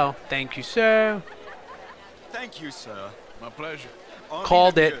 There we go. Thank you, sir. Thank you, sir. My pleasure.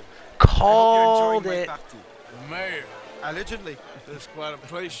 Called it. Called it. The mayor. Allegedly. That's quite a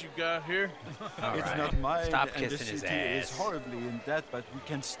place you got here. It's not mine. Stop and the kissing his city ass. is horribly in debt, but we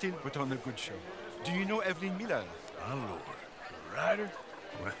can still put on a good show. Do you know Evelyn Miller? My lord. The writer?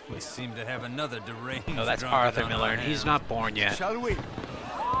 Well, we seem to have another deranged. No, that's drunkard Arthur on Miller, our and he's hands. not born yet. Shall we?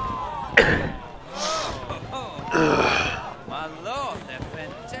 My lord, they're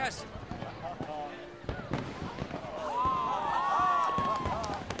fantastic.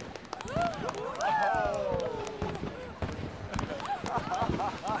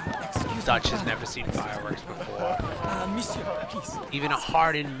 Dutch has never seen fireworks before. Monsieur, please. Even a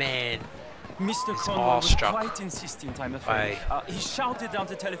hardened man Mr. is Cornwall was awestruck quite insistent, I'm afraid. by He shouted down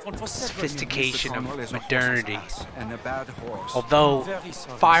the telephone for several sophistication Cornwall of is a modernity. horse's ass and a bad horse. Although Very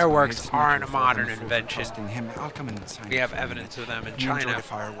sorry, fireworks It's not aren't a your fault modern I'm so invention, trusting him. I'll come in and sign we it have for you. evidence of them in You enjoy China. the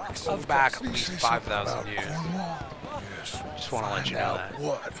fireworks. Go back at least 5,000 years. Yes. Just want to let you know that.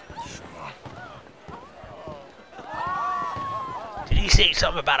 What? Did he say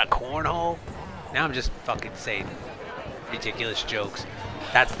something about a cornhole? Now I'm just fucking saying ridiculous jokes.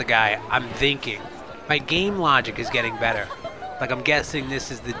 That's the guy I'm thinking. My game logic is getting better. Like, I'm guessing this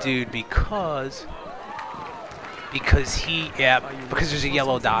is the dude because there's a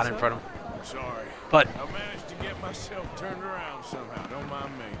yellow dot in front of him. Sorry. But I managed to get myself turned around somehow. Don't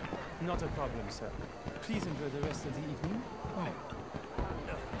mind me. Not a problem, sir. Please enjoy the rest of the evening.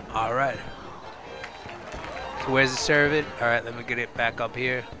 all right. So where's the servant? All right, let me get it back up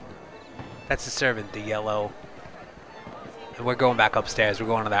here. That's the servant, the yellow. And we're going back upstairs. We're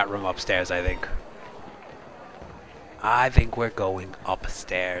going to that room upstairs, I think. I think we're going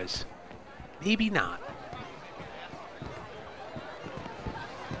upstairs. Maybe not.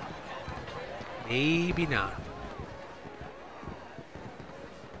 Maybe not.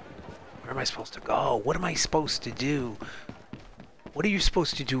 Where am I supposed to go? What am I supposed to do? What are you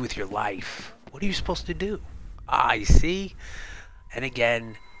supposed to do with your life? What are you supposed to do? I see. And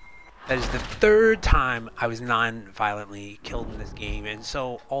again, that is the third time I was non-violently killed in this game. And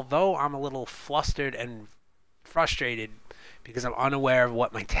so, although I'm a little flustered and frustrated because I'm unaware of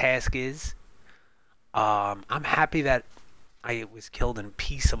what my task is, I'm happy that I was killed in a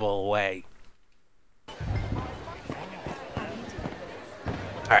peaceable way.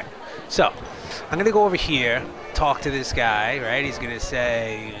 Alright, so I'm gonna go over here, talk to this guy, right? He's gonna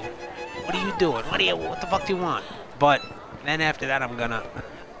say, what are you doing? What the fuck do you want? But then after that, I'm gonna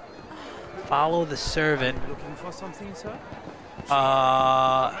follow the servant. Looking for something, sir?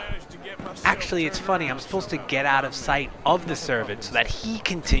 Actually, it's funny. I'm supposed to get out of sight of the servant so that he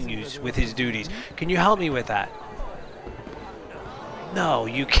continues with his duties. Can you help me with that? No,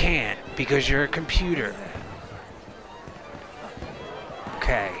 you can't, because you're a computer.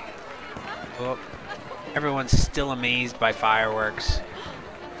 Okay. Well, everyone's still amazed by fireworks.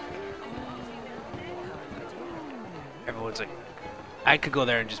 Everyone's like, I could go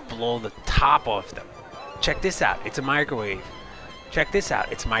there and just blow the top off them. Check this out. It's a microwave. Check this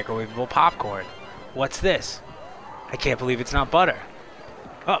out. It's microwavable popcorn. What's this? I can't believe it's not butter.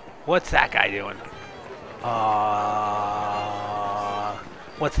 Oh, what's that guy doing?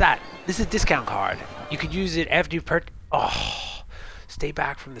 What's that? This is a discount card. You could use it after you Oh, stay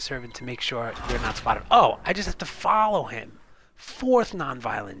back from the servant to make sure you're not spotted. Oh, I just have to follow him. Fourth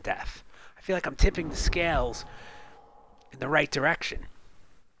nonviolent death. I feel like I'm tipping the scales in the right direction.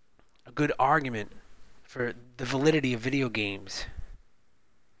 A good argument for the validity of video games.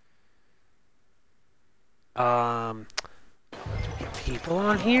 People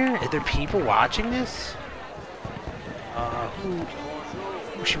on here? Are there people watching this? Who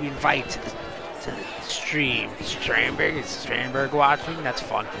should we invite to the stream? Strandberg? Is Strandberg watching? That's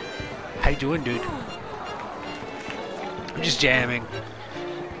fun. How you doing, dude? I'm just jamming.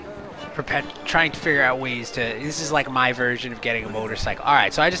 Trying to figure out ways to... This is like my version of getting a motorcycle.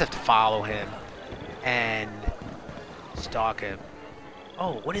 Alright, so I just have to follow him and stalk him.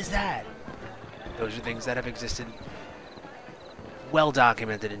 Oh, what is that? Those are things that have existed, well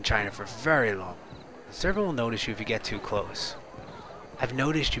documented in China for very long. The servant will notice you if you get too close. I've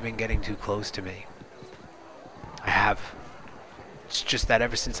noticed you've been getting too close to me. I have. It's just that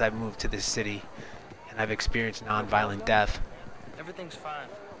ever since I've moved to this city, and I've experienced non-violent death. Everything's fine.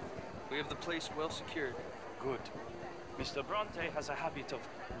 We have the place well secured. Good. Mr. Bronte has a habit of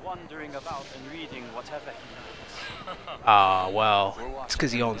wandering about and reading whatever he likes. Ah, well, it's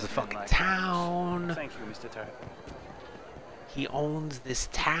because he owns the fucking town. Thank you, Mr. Terry. He owns this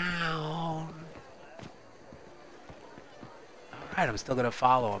town. Alright, I'm still gonna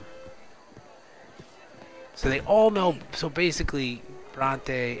follow him. So they all know, so basically,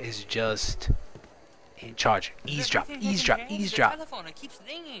 Bronte is just in charge. Eavesdrop, eavesdrop, eavesdrop.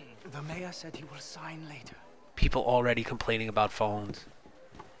 The mayor said he will sign later. People already complaining about phones.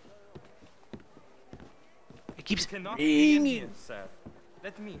 It keeps ringing. Sir.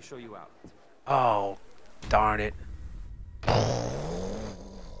 Let me show you out. Oh, darn it.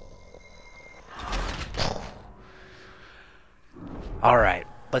 Alright,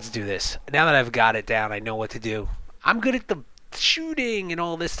 let's do this. Now that I've got it down, I know what to do. I'm good at the shooting and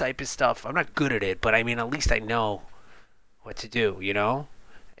all this type of stuff. I'm not good at it, but I mean, at least I know what to do, you know?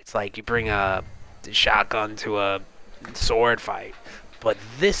 It's like you bring a shotgun to a sword fight. But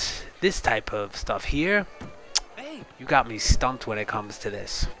this type of stuff here, you got me stumped when it comes to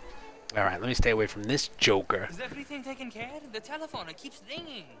this. Alright, let me stay away from this joker. Is everything taken care of? The telephone, it keeps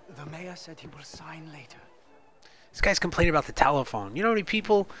ringing. The mayor said he will sign later. This guy's complaining about the telephone. You know how many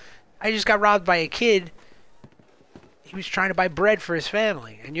people... I just got robbed by a kid. He was trying to buy bread for his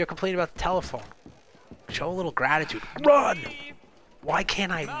family. And you're complaining about the telephone. Show a little gratitude. Run! Why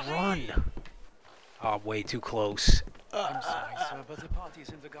can't I run? Oh, I'm way too close. I'm sorry, sir, but the party's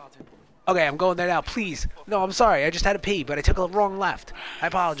in the garden. Okay, I'm going there now, please. No, I'm sorry. I just had to pee, but I took a wrong left. I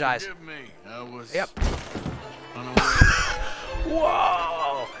apologize. Forgive me. I was Yep. unaware.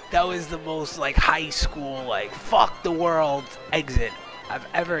 Whoa! That was the most, like, high school, like, fuck the world exit I've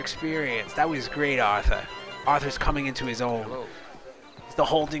ever experienced. That was great, Arthur. Arthur's coming into his own. Hello. He's the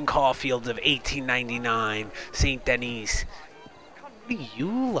Holden Caulfield of 1899, St. Denis. What are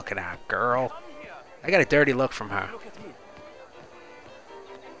you looking at, girl? I got a dirty look from her.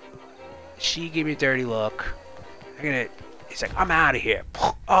 She gave me a dirty look. He's like, I'm out of here.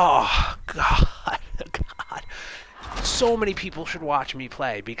 Oh, God. God. So many people should watch me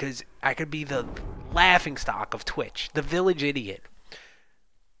play because I could be the laughing stock of Twitch. The village idiot.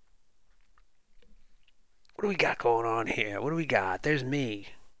 What do we got going on here? What do we got? There's me.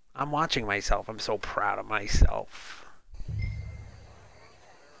 I'm watching myself. I'm so proud of myself.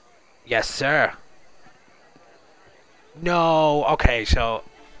 Yes, sir. No. Okay, so...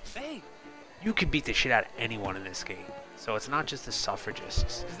 You can beat the shit out of anyone in this game. So it's not just the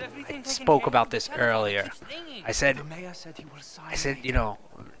suffragists. I spoke about this earlier. I said, you know,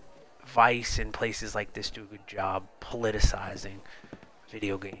 Vice and places like this do a good job politicizing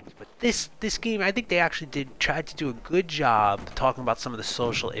video games. But this game, I think they actually tried to do a good job talking about some of the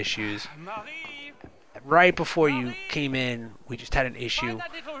social issues. Right before you came in, we just had an issue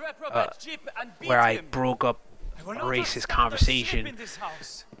where I broke up a racist conversation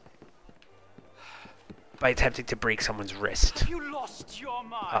by attempting to break someone's wrist. Have you lost your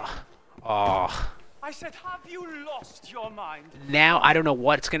mind? I said, have you lost your mind? Now, I don't know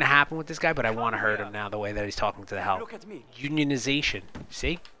what's going to happen with this guy, but I want to hurt him now the way that he's talking to the help. Look at me. Unionization.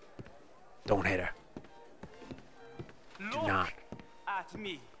 See? Don't hit her. Do not. At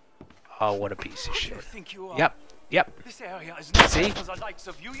me. Oh, what a piece of shit. You think you are? Yep. This area is not See? for the likes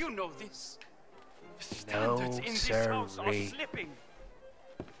of you. You know this. The No, standards in this house are sirree. slipping.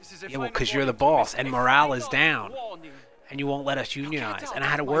 This is a Yeah, well, final because you're the warning to boss, Mr. and A morale is final down. warning. And you won't let us unionize. out And I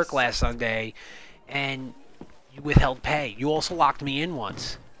had to of work my last Sunday, and you withheld pay. You also locked me in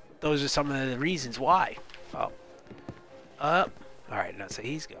once. Those are some of the reasons why. Oh. Up. Alright, no, so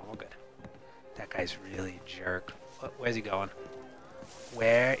he's going. We're good. That guy's really a jerk. Where's he going?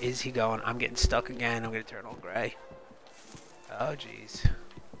 Where is he going? I'm getting stuck again. I'm going to turn all gray. Oh, jeez.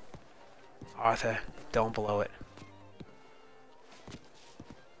 Arthur, don't blow it.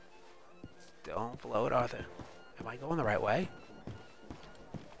 Don't blow it, Arthur. Am I going the right way?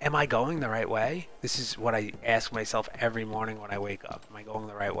 Am I going the right way? This is what I ask myself every morning when I wake up. Am I going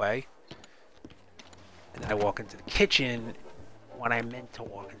the right way? And then I walk into the kitchen when I meant to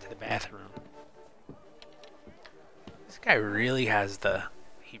walk into the bathroom. This guy really has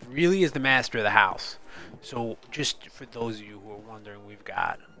he really is the master of the house. So just for those of you who are wondering, we've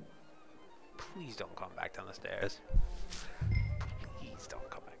got, please don't come back down the stairs. Please don't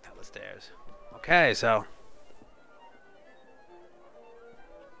come back down the stairs. Okay, so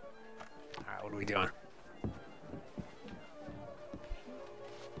What are we doing?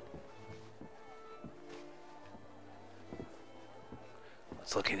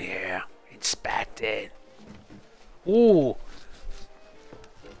 Let's look in here. Inspect it. Ooh.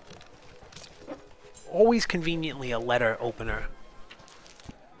 Always conveniently a letter opener.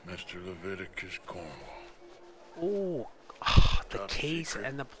 Mr. Leviticus Cornwall. Ooh. The case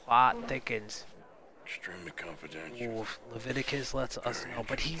and the plot thickens. Extremely confidential. Ooh, Leviticus lets us know.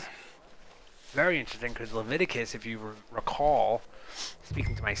 But he's very interesting because Leviticus, if you recall,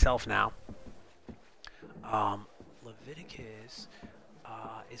 speaking to myself now, Leviticus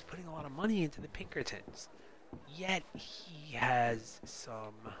is putting a lot of money into the Pinkertons. Yet he has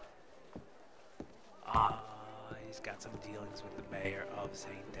some, he's got some dealings with the mayor of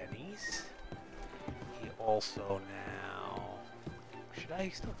St. Denis. He also now, should I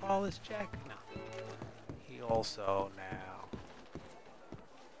still follow this check? No. He also now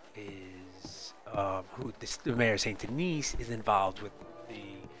is, the mayor of St. Denis is involved with the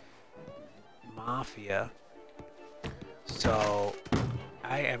mafia. So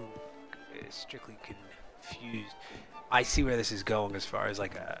I am strictly confused. I see where this is going as far as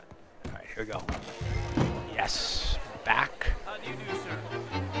like a... Alright, here we go. Yes. Back. How do you do, sir?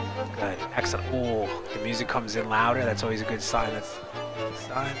 Good. Excellent. Oh, the music comes in louder. That's always a good sign. That's a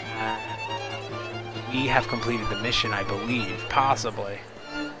sign that we have completed the mission, I believe. Possibly.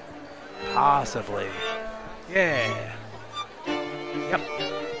 Possibly. Yeah. Yep.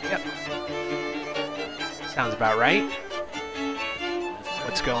 Yep. Sounds about right.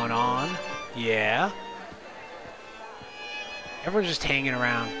 What's going on? Yeah. Everyone's just hanging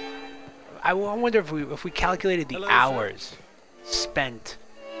around. I wonder if we calculated the hours spent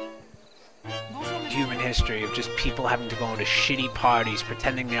in human history of just people having to go into shitty parties,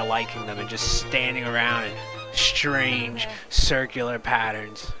 pretending they're liking them, and just standing around in strange circular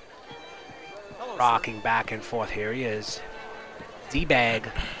patterns, rocking back and forth. Here he is, D-bag,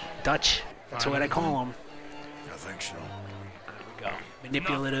 Dutch. That's what I call him. I think so. There we go.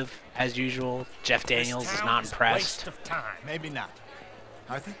 Manipulative, as usual. Jeff Daniels is not impressed. Waste of time. Maybe not.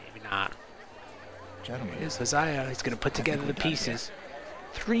 I think. Maybe not. Gentlemen. Here's Isaiah. He's going to put together the pieces.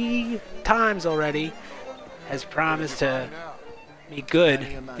 3 times already. Has promised to make good.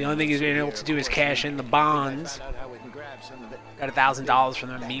 The only thing he's been able to do is cash in the bonds. Got $1,000 from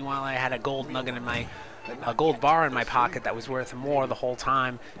them. Meanwhile, I had a gold nugget in my... a gold bar in my pocket that was worth more the whole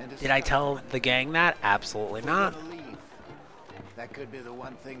time. Did I tell the gang that? Absolutely not. That could be the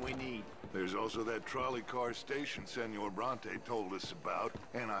one thing we need. There's also that trolley car station Senor Bronte told us about,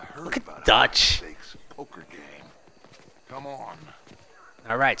 and I heard Look at about Dutch. a high-stakes poker game. Come on.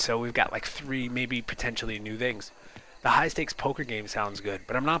 All right, so we've got like 3 maybe potentially new things. The high-stakes poker game sounds good,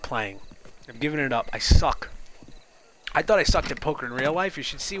 but I'm not playing. I'm giving it up. I suck. I thought I sucked at poker in real life. You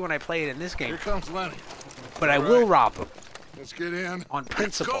should see when I play it in this game. Here comes Lenny. But I will rob him. Let's get in. On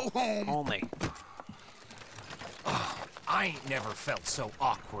principle. Go home. Only. I ain't never felt so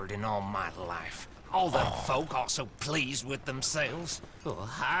awkward in all my life. All them folk all so pleased with themselves. Oh,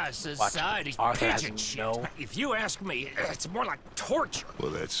 high society Arthur pigeon has shit. no... If you ask me, it's more like torture.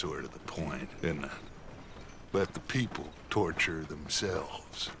 Well, that's sort of the point, isn't it? Let the people torture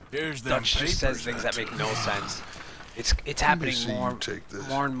themselves. Here's them Dutch just says things that make no sense. It's happening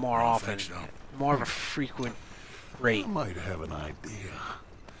more and more often. More of a frequent rate. I might have an idea.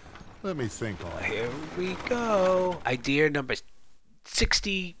 Let me think on it. Here we go. Idea number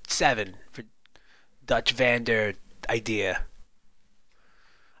 67 for Dutch Vander idea.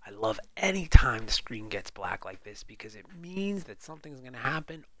 I love any time the screen gets black like this because it means that something's going to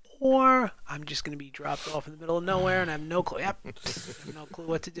happen, or I'm just going to be dropped off in the middle of nowhere and I have no clue. Yep, I have no clue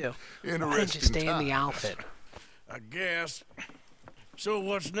what to do. Why don't you just stay in the outfit? I guess. So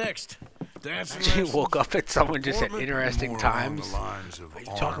what's next? Dancing You lessons? woke up at someone just at interesting More times. along the lines of Are you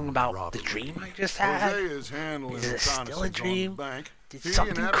armed talking about robbery. the dream I just had? Jose is handling Is it still a reconnaissance on the dream? bank. Did He and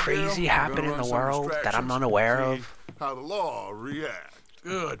something Abigail crazy are happen gonna in the run some world that I'm distractions unaware to of? see how the law reacts.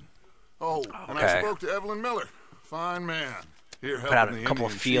 Good. Oh, and I Okay. spoke to Evelyn Miller. Fine man. Here Put out helping a the couple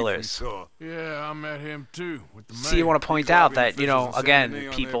of Indian chief we feelers. saw. Yeah, I met him too. With the See, you mayor. want to point He out called me that, you know, officials again, sending me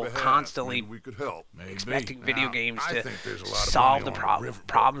on people their behalf. constantly Maybe we could help. Maybe. expecting video Now, games I to think there's a lot of solve money the on the riverboat.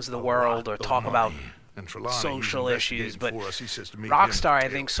 problems of the A world or lot of talk about money. And Trelawney, social he's issues, but investigating for us. He says to meet Rockstar, him I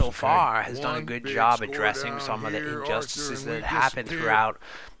in think, Tails, so okay? far has done a One good big job score addressing down some of the here, injustices Arthur, and that we happened disappeared. throughout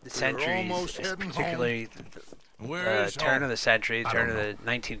the We're centuries, almost heading particularly Where is turn home? of the century, I turn don't of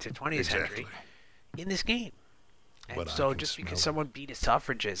the 19th to 20th century, in this game. And But I so can just because smell someone beat a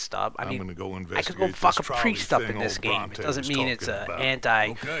suffragist up, I I'm mean, gonna go I could investigate go fuck a this trolley priest up thing in this old game. Bronte It doesn't was mean it's talking an about.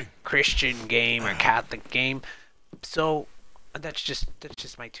 anti-Christian game or Catholic game. So that's just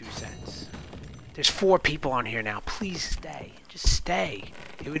my 2 cents. There's 4 people on here now. Please stay. Just stay.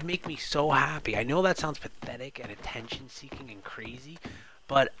 It would make me so happy. I know that sounds pathetic and attention-seeking and crazy,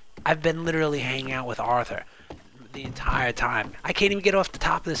 but I've been literally hanging out with Arthur the entire time. I can't even get off the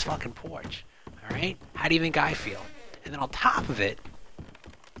top of this fucking porch. Alright? How do you think I feel? And then on top of it,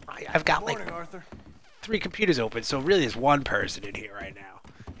 I've got like 3 computers open, so really there's 1 person in here right now.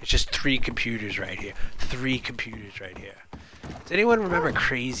 It's just 3 computers right here. 3 computers right here. Does anyone remember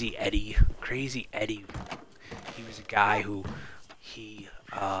Crazy Eddie? Crazy Eddie. He was a guy who he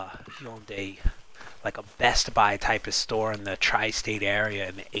owned a Best Buy type of store in the tri-state area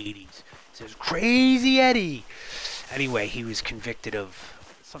in the 80s. It says Crazy Eddie. Anyway, he was convicted of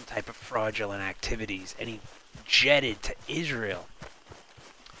some type of fraudulent activities, and he jetted to Israel.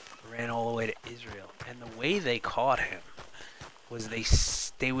 Ran all the way to Israel, and the way they caught him was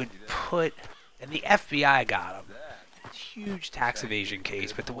they would put, and the FBI got him. Huge tax evasion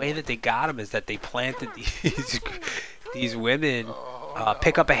case, but the way that they got him is that they planted these women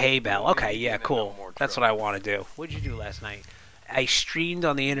pick up a hay bale. Okay, yeah, cool. That's what I want to do. What'd you do last night? I streamed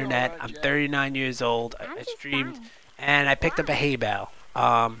on the internet. I'm 39 years old. I streamed, and I picked up a hay bale.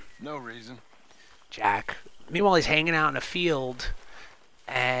 No reason. Jack. Meanwhile, he's hanging out in a field,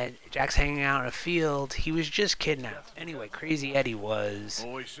 and Jack's hanging out in a field. He was just kidnapped. Anyway, Crazy Eddie was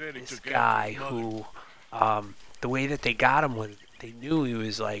this guy who, the way that they got him was they knew he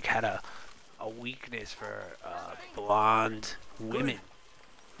was like had a weakness for blonde women.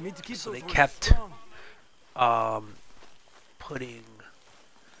 So they kept putting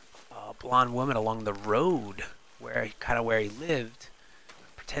blonde women along the road where he lived,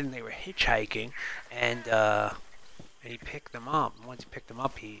 pretending they were hitchhiking, and he picked them up. And once he picked them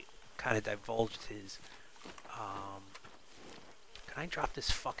up, he kind of divulged his. Can I drop this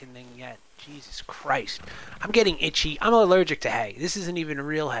fucking thing yet? Jesus Christ! I'm getting itchy. I'm allergic to hay. This isn't even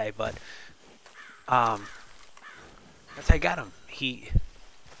real hay, but that's how I got him. He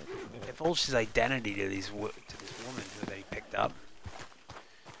divulged his identity to this woman who they picked up.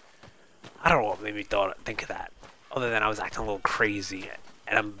 I don't know what made me think of that, other than I was acting a little crazy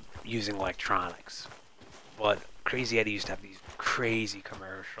and I'm using electronics. But Crazy Eddie used to have these crazy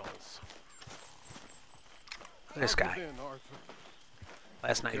commercials. Look at this guy.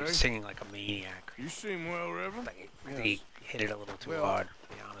 Last night he was singing like a maniac. You seem well, Reverend. I think he hit it a little too hard,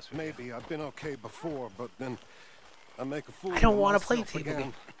 to be honest with you. Maybe I've been okay before, but then I make a fool. I don't want to play table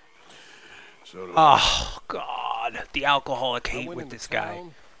game. Oh God, the alcoholic hate with this guy.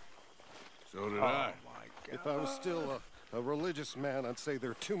 So did I. If I was still a religious man, I'd say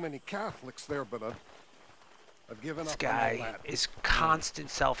there are too many Catholics there, but I've given up. This guy is constant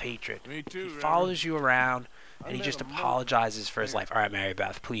self-hatred. Me too. He follows you around, and he just apologizes for his life. All right, Mary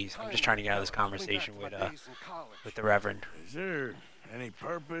Beth, please. I'm just trying to get out of this conversation with the Reverend. Is there any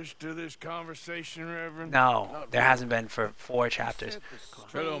purpose to this conversation, Reverend? No, there hasn't been for 4 chapters.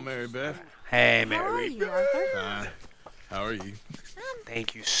 Hello, Mary Beth. Hey, Mary. How are you, Arthur? How are you?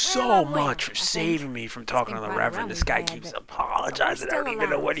 Thank you so much for saving me from talking to the Reverend. This guy keeps apologizing. I don't even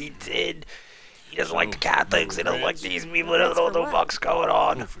know what he did. He doesn't like the Catholics. He doesn't like these people. He doesn't know what the fuck's going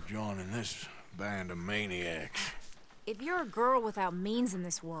on. For joining this band of maniacs. If you're a girl without means in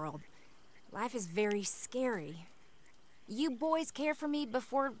this world, life is very scary. You boys cared for me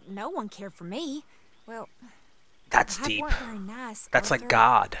before no one cared for me. Well, that's deep. Very nice, that's Arthur. like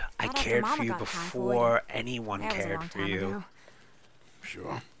God. I Not cared after for you Mama got before anyone That was a cared long for time you. ago.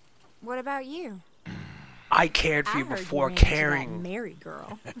 Sure. What about you? I cared for you heard before ran into that caring married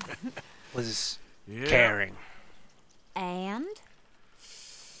girl. was caring. And?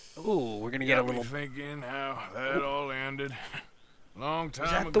 Ooh, we're gonna get a little. Thinking how that all ended. Long time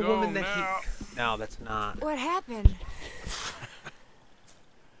Is that ago the woman that now. he? No, that's not. What happened?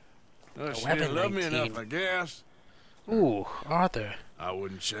 Well, she 11, didn't love me 19. enough, I guess. Ooh, Arthur. I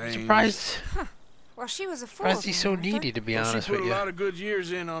wouldn't change. Surprised. Well, she was a fool. Surprised he's so Arthur. needy, to be honest she put with you. a lot of good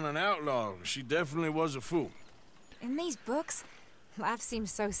years in on an outlaw. She definitely was a fool. In these books, life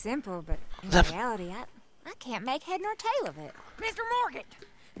seems so simple, but in reality, I can't make head nor tail of it. Mr. Morgan!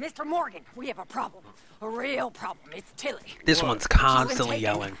 Mr. Morgan, we have a problem. A real problem. It's Tilly. This one's She's been constantly taken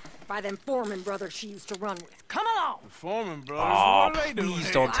yelling. by them Foreman brothers she used to run with. Come along! The Foreman brothers, Oh, what are they doing?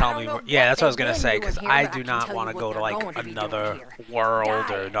 please don't tell me. Yeah, that's what I was gonna say, because I do not want to go to like another world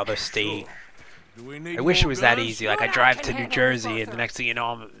or another state. I wish it was that easy. Like I drive to New Jersey, and the next thing you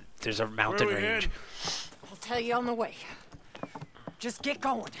know, there's a mountain range. I'll tell you on the way. Just get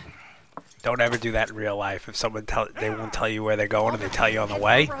going. Don't ever do that in real life. If someone they won't tell you where they're going, and they tell you on the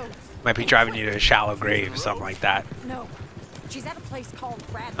way, might be driving you to a shallow grave, something like that. No. She's at a place called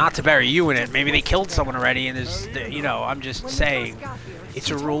Bradley. Not to bury you in it. Maybe they killed someone already, and there's, you know, I'm just saying, it's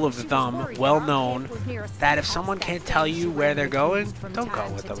a rule of thumb, well known, that if someone can't tell you where they're going, don't go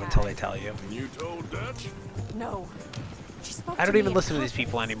with them until they tell you. You told Dutch? No. I don't even listen to these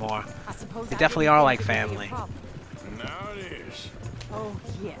people anymore. They definitely are like family. Now it is. Oh,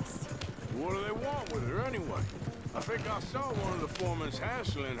 yes. What do they want with her anyway? I think I saw one of the foremans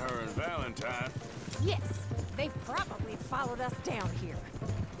hassling her and Valentine. Yes, they probably followed us down here.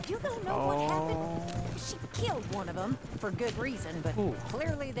 You don't know what happened? She killed one of them for good reason, but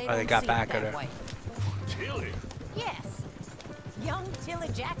clearly they don't got see back it at that her. way. Tilly? Yes. Young Tilly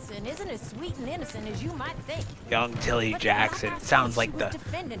Jackson isn't as sweet and innocent as you might think. Young Tilly Jackson. Sounds like the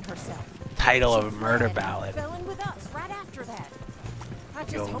Defending herself. title of a murder ballad. Fell in with us right after that. I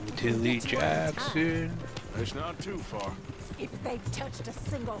just Young hope we Tilly get to her in time. Jackson. It's not too far. If they've touched a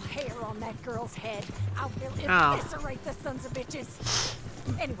single hair on that girl's head, I will Oh. eviscerate the sons of bitches.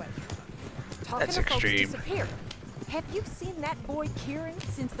 Anyway, talking That's of folks extreme. disappearing, have you seen that boy Kieran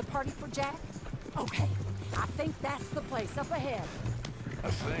since the party for Jack? Okay, I think that's the place up ahead. I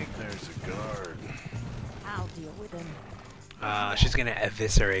think there's a guard. I'll deal with him. She's gonna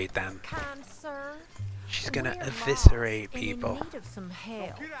eviscerate them. Kind sir. She's gonna We're eviscerate lost and people. in need of some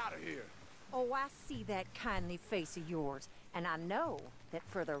help. Get out of here. Oh, I see that kindly face of yours, and I know that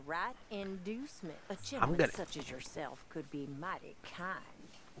for the right inducement, a gentleman such as yourself could be mighty kind.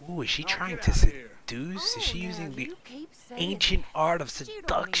 Ooh, is she trying to seduce? Is she using the ancient art of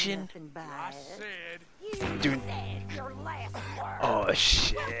seduction? I said. Dude. Your last word. Oh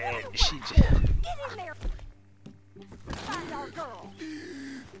shit. She just. Get in there. Find our girl.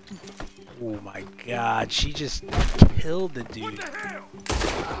 Oh my god, she just killed the dude. What the hell?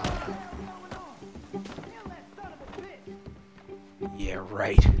 Yeah,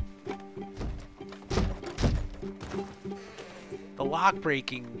 right. The lock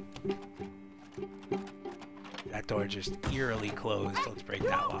breaking. That door just eerily closed. Let's break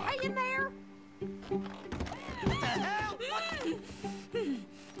that lock. Hey, in there.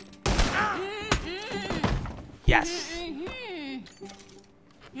 Yes.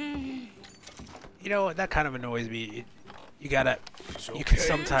 You know, that kind of annoys me. You gotta. You can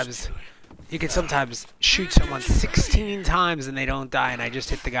sometimes shoot someone 16 times and they don't die, and I just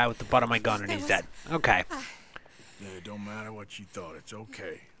hit the guy with the butt of my gun and he's dead. Okay. Yeah, it don't matter what you thought. It's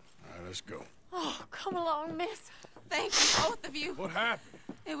okay. All right, let's go. Oh, come along, miss. Thank you, both of you. What happened?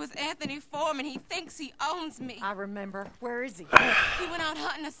 It was Anthony Foreman. He thinks he owns me. I remember. Where is he? He went out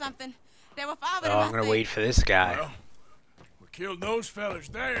hunting or something. There were 5 of them, Oh, I'm gonna wait for this guy. Well, we killed those fellas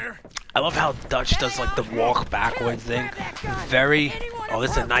there. I love how Dutch does like the walk backwards thing. Very. Oh,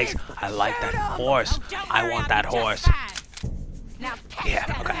 this is a nice. I like that horse. I want that horse. Yeah.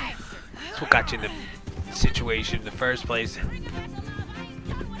 Okay. That's what got you in the situation in the first place.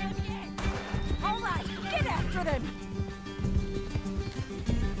 All right, get after them.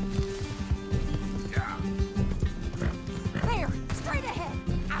 There, straight ahead.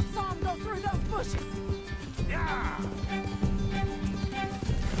 I saw him go through those bushes. Yeah.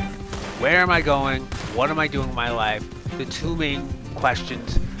 Where am I going? What am I doing with my life? The two main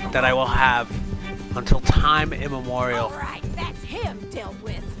questions that I will have until time immemorial. All right, that's him dealt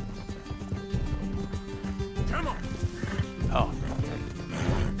with. Come on. Oh.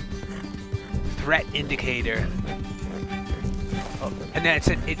 Threat indicator. Oh, and then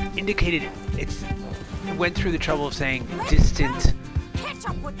it indicated it went through the trouble of saying distant. Catch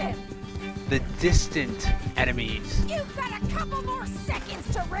up with them. The distant enemies. You've got a couple more seconds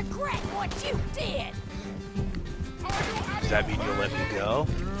to regret what you did. Does that mean you'll let me go?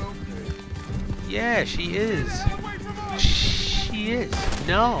 Yeah, she is. She is.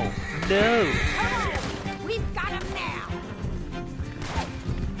 No. No. Come on, we've got him now.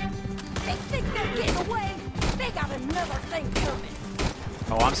 They think they're getting away. They got another thing coming.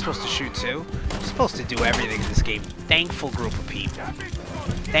 Oh, I'm supposed to shoot too? I'm supposed to do everything in this game. Thankful group of people.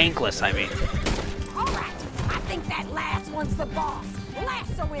 Thankless, I mean. All right, I think that last one's the boss.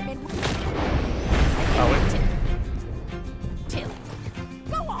 Lasso him and... Oh, wait. Tilly,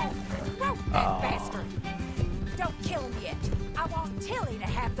 go on. Rope that bastard. Don't kill him yet. I want Tilly to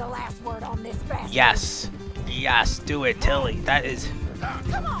have the last word on this bastard. Yes. Yes, do it, Tilly. That is...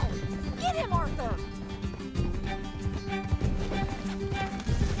 Come on, get him, Arthur.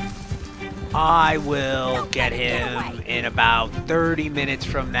 I will get him in about 30 minutes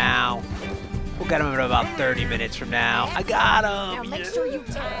from now. We'll get him in about 30 minutes from now. I got him! Now make sure you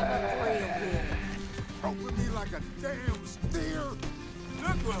time him real good. Roping me like a damn steer.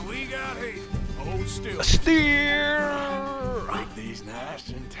 Look what we got here. Hold still. A steer! Make these nice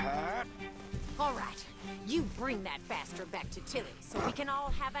and tight. All right, you bring that bastard back to Tilly so we can all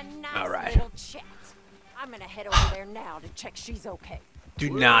have a nice All right. little chat. I'm gonna head over there now to check she's okay. Do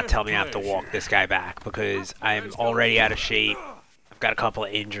not tell me I have to walk this guy back because I'm already out of shape. I've got a couple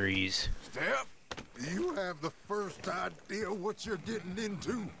of injuries. Step, you have the first idea what you're getting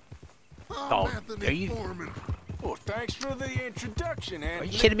into. Oh, Anthony are you? Foreman. Well, thanks for the introduction, Anthony.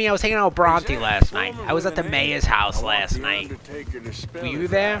 Are you kidding me? I was hanging out with Bronte last night. I was at the mayor's house last night. Were you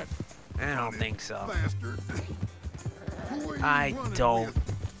there? I don't think so. I don't.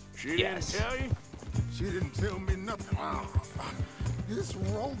 She Yes. didn't tell you? She didn't tell me nothing. This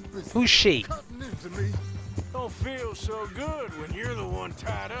rope is Who's she? cutting into me. Don't feel so good when you're the one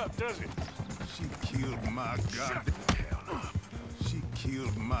tied up, does it? She killed my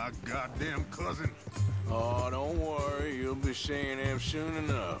goddamn cousin. Oh, don't worry. You'll be seeing him soon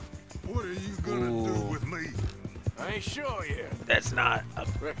enough. What are you gonna do with me? I ain't sure yet. That's not a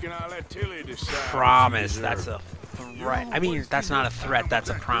Reckon I'll let Tilly decide. promise. That's a threat. I mean, that's not a threat. That's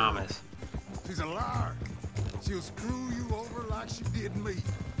a promise. She's a liar. She'll screw you over like she did me.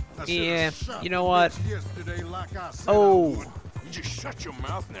 I Yeah, should've shot you know the what? bitch yesterday like I said I Oh, would. You just shut your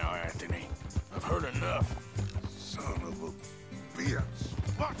mouth now, Anthony. I've heard enough. Son of a bitch.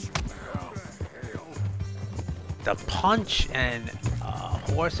 Watch your mouth. Hell. the punch and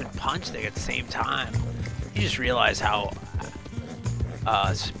horse and punch thing at the same time. You just realize how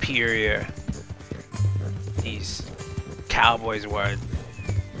superior these cowboys were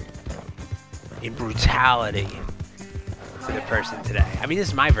in brutality to the person today. I mean, this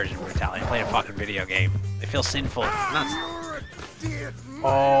is my version of brutality. I'm playing a fucking video game. I feel sinful.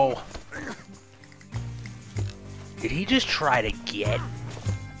 Oh. Did he just try to get?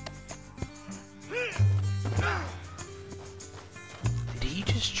 Did he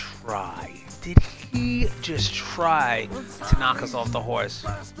just try? Did he just try to knock us off the horse?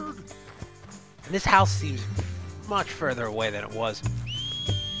 And this house seems much further away than it was.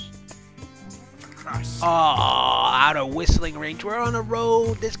 Oh, out of whistling range. We're on a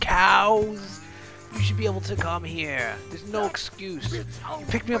road. There's cows. You should be able to come here. There's no excuse. You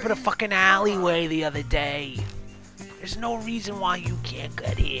picked me up in a fucking alleyway the other day. There's no reason why you can't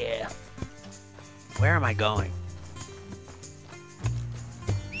get here. Where am I going?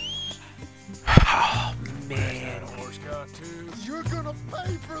 Oh, man. You're gonna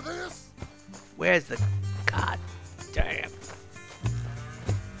pay for this? Where's the goddamn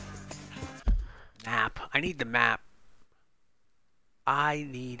map? I need the map. I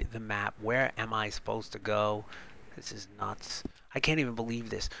need the map. Where am I supposed to go? This is nuts. I can't even believe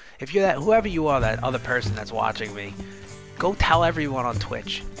this. If you're that, whoever you are, that other person that's watching me, go tell everyone on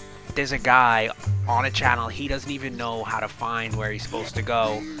Twitch. There's a guy on a channel, he doesn't even know how to find where he's supposed to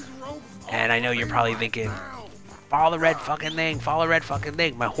go. And I know you're probably thinking, follow the red fucking thing, follow the red fucking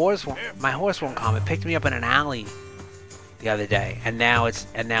thing. My horse won't come. It picked me up in an alley the other day, and now it's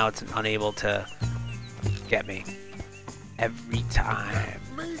unable to get me every time.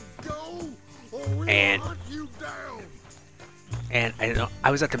 And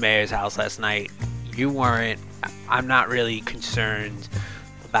I was at the mayor's house last night. You weren't. I'm not really concerned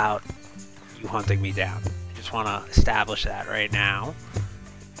about you hunting me down. I just want to establish that right now.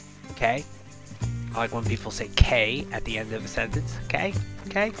 Okay? I like when people say K at the end of a sentence. Okay?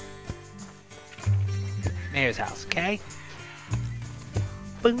 Okay? Mayor's house. Okay?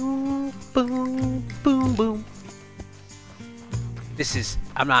 Boom, boom, boom, boom. This is.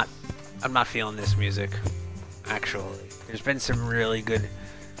 I'm not feeling this music. Actually, there's been some really good.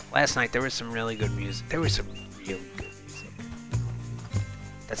 Last night there was some really good music. There was some really good music.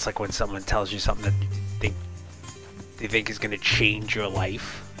 That's like when someone tells you something that they think is gonna change your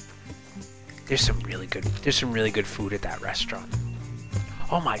life. There's some really good food at that restaurant.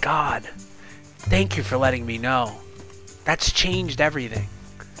 Oh my God! Thank you for letting me know. That's changed everything.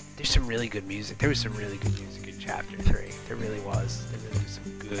 There's some really good music. There was some really good music in Chapter 3. There really was. There really was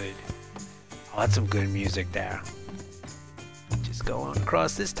some good. Oh, that's some good music there. Just going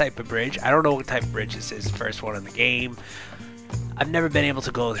across this type of bridge. I don't know what type of bridge this is. First one in the game. I've never been able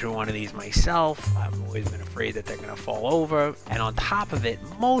to go through one of these myself. I've always been afraid that they're going to fall over. And on top of it,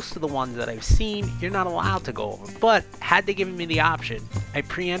 most of the ones that I've seen, you're not allowed to go over. But had they given me the option, I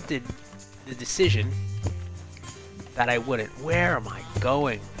preempted the decision that I wouldn't. Where am I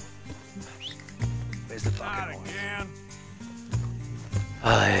going? Where's the fucking horse?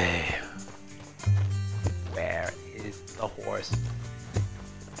 Where is the horse?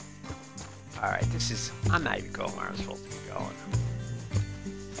 Alright, this is... I'm not even going where I'm supposed to be going.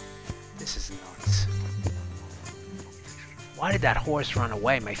 This is nuts. Why did that horse run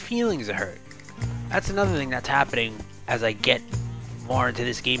away? My feelings are hurt. That's another thing that's happening as I get more into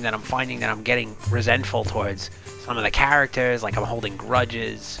this game that I'm finding that I'm getting resentful towards some of the characters, like I'm holding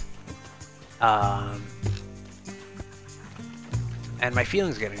grudges. And my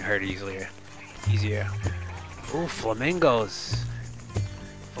feelings getting hurt easier. Ooh, flamingos.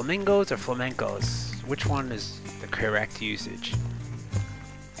 Flamingos or flamencos? Which one is the correct usage?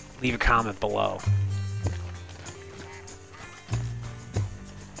 Leave a comment below.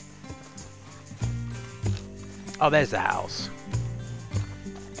 Oh, there's the house.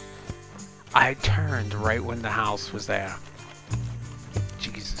 I turned right when the house was there.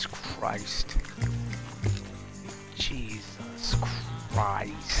 Jesus Christ. Jesus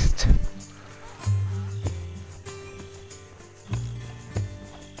Christ.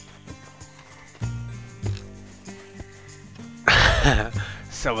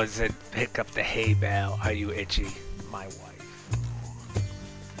 Someone said, pick up the hay bale. Are you itchy? My wife.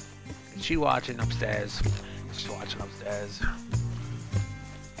 Is she watching upstairs? She's watching upstairs.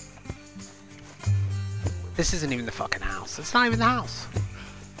 This isn't even the fucking house. It's not even the house.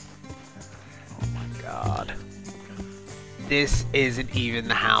 Oh my god. This isn't even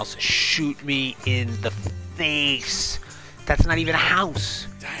the house. Shoot me in the face. That's not even a house.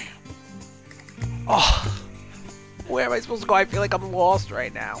 Damn. Oh. Where am I supposed to go? I feel like I'm lost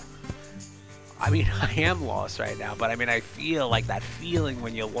right now. I mean, I am lost right now, but I mean, I feel like that feeling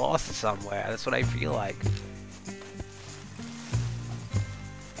when you're lost somewhere. That's what I feel like.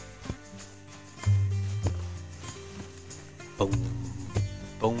 Boom,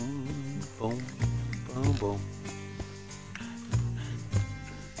 boom, boom, boom, boom.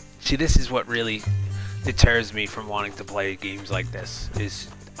 See, this is what really deters me from wanting to play games like this, is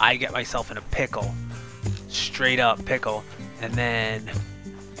I get myself in a pickle, straight up pickle, and then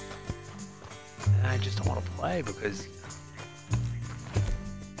I just don't want to play because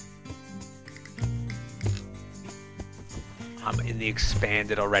I'm in the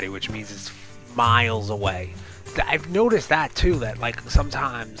expanded already, which means it's miles away. I've noticed that too, that like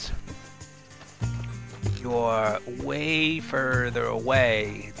sometimes you're way further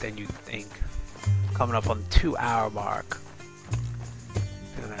away than you think. Coming up on the 2-hour mark.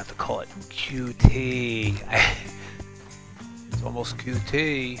 I'm gonna have to call it QT. It's almost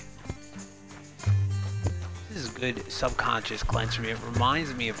QT. This is a good subconscious cleanse for me. It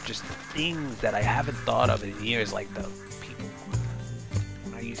reminds me of just things that I haven't thought of in years, like the people.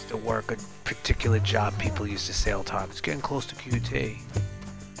 When I used to work a particular job, people used to say all the time, it's getting close to QT.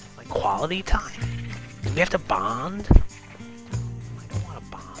 Like quality time? Do we have to bond? I don't want to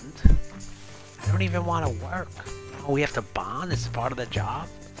bond. I don't even want to work. Oh, we have to bond? It's part of the job?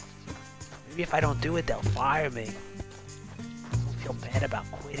 Maybe if I don't do it, they'll fire me. I don't feel bad about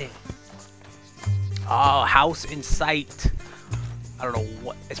quitting. Oh, house in sight. I don't know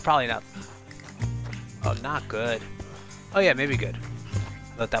what. It's probably not. Oh, not good. Oh, yeah, maybe good.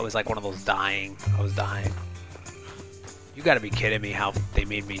 I thought that was like one of those dying. I was dying. You gotta be kidding me how they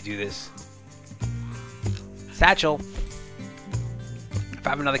made me do this. Satchel. If I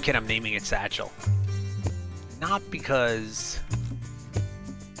have another kid, I'm naming it Satchel. Not because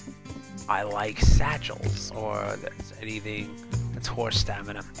I like satchels or there's anything that's horse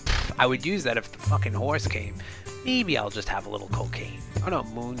stamina. I would use that if the fucking horse came. Maybe I'll just have a little cocaine. Oh no,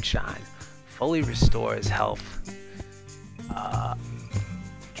 moonshine. Fully restores health.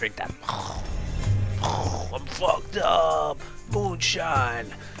 Drink that. I'm fucked up. Moonshine.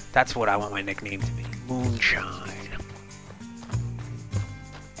 That's what I want my nickname to be. Moonshine.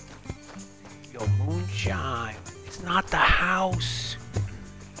 Yo, moonshine. It's not the house.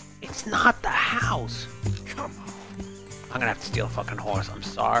 It's not the house. Come on. I'm gonna have to steal a fucking horse. I'm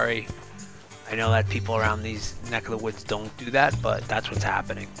sorry. I know that people around these neck of the woods don't do that, but that's what's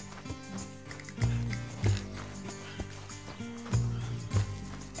happening.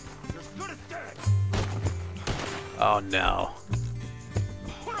 Oh no.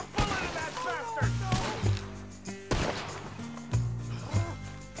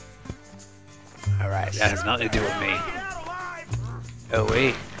 Alright, that has nothing to do with me. Oh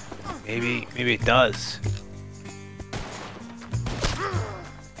wait. Maybe it does.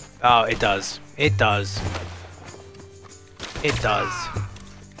 Oh, it does. It does. It does.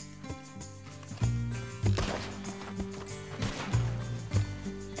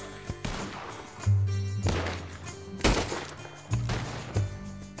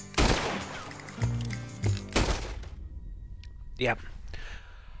 Yep.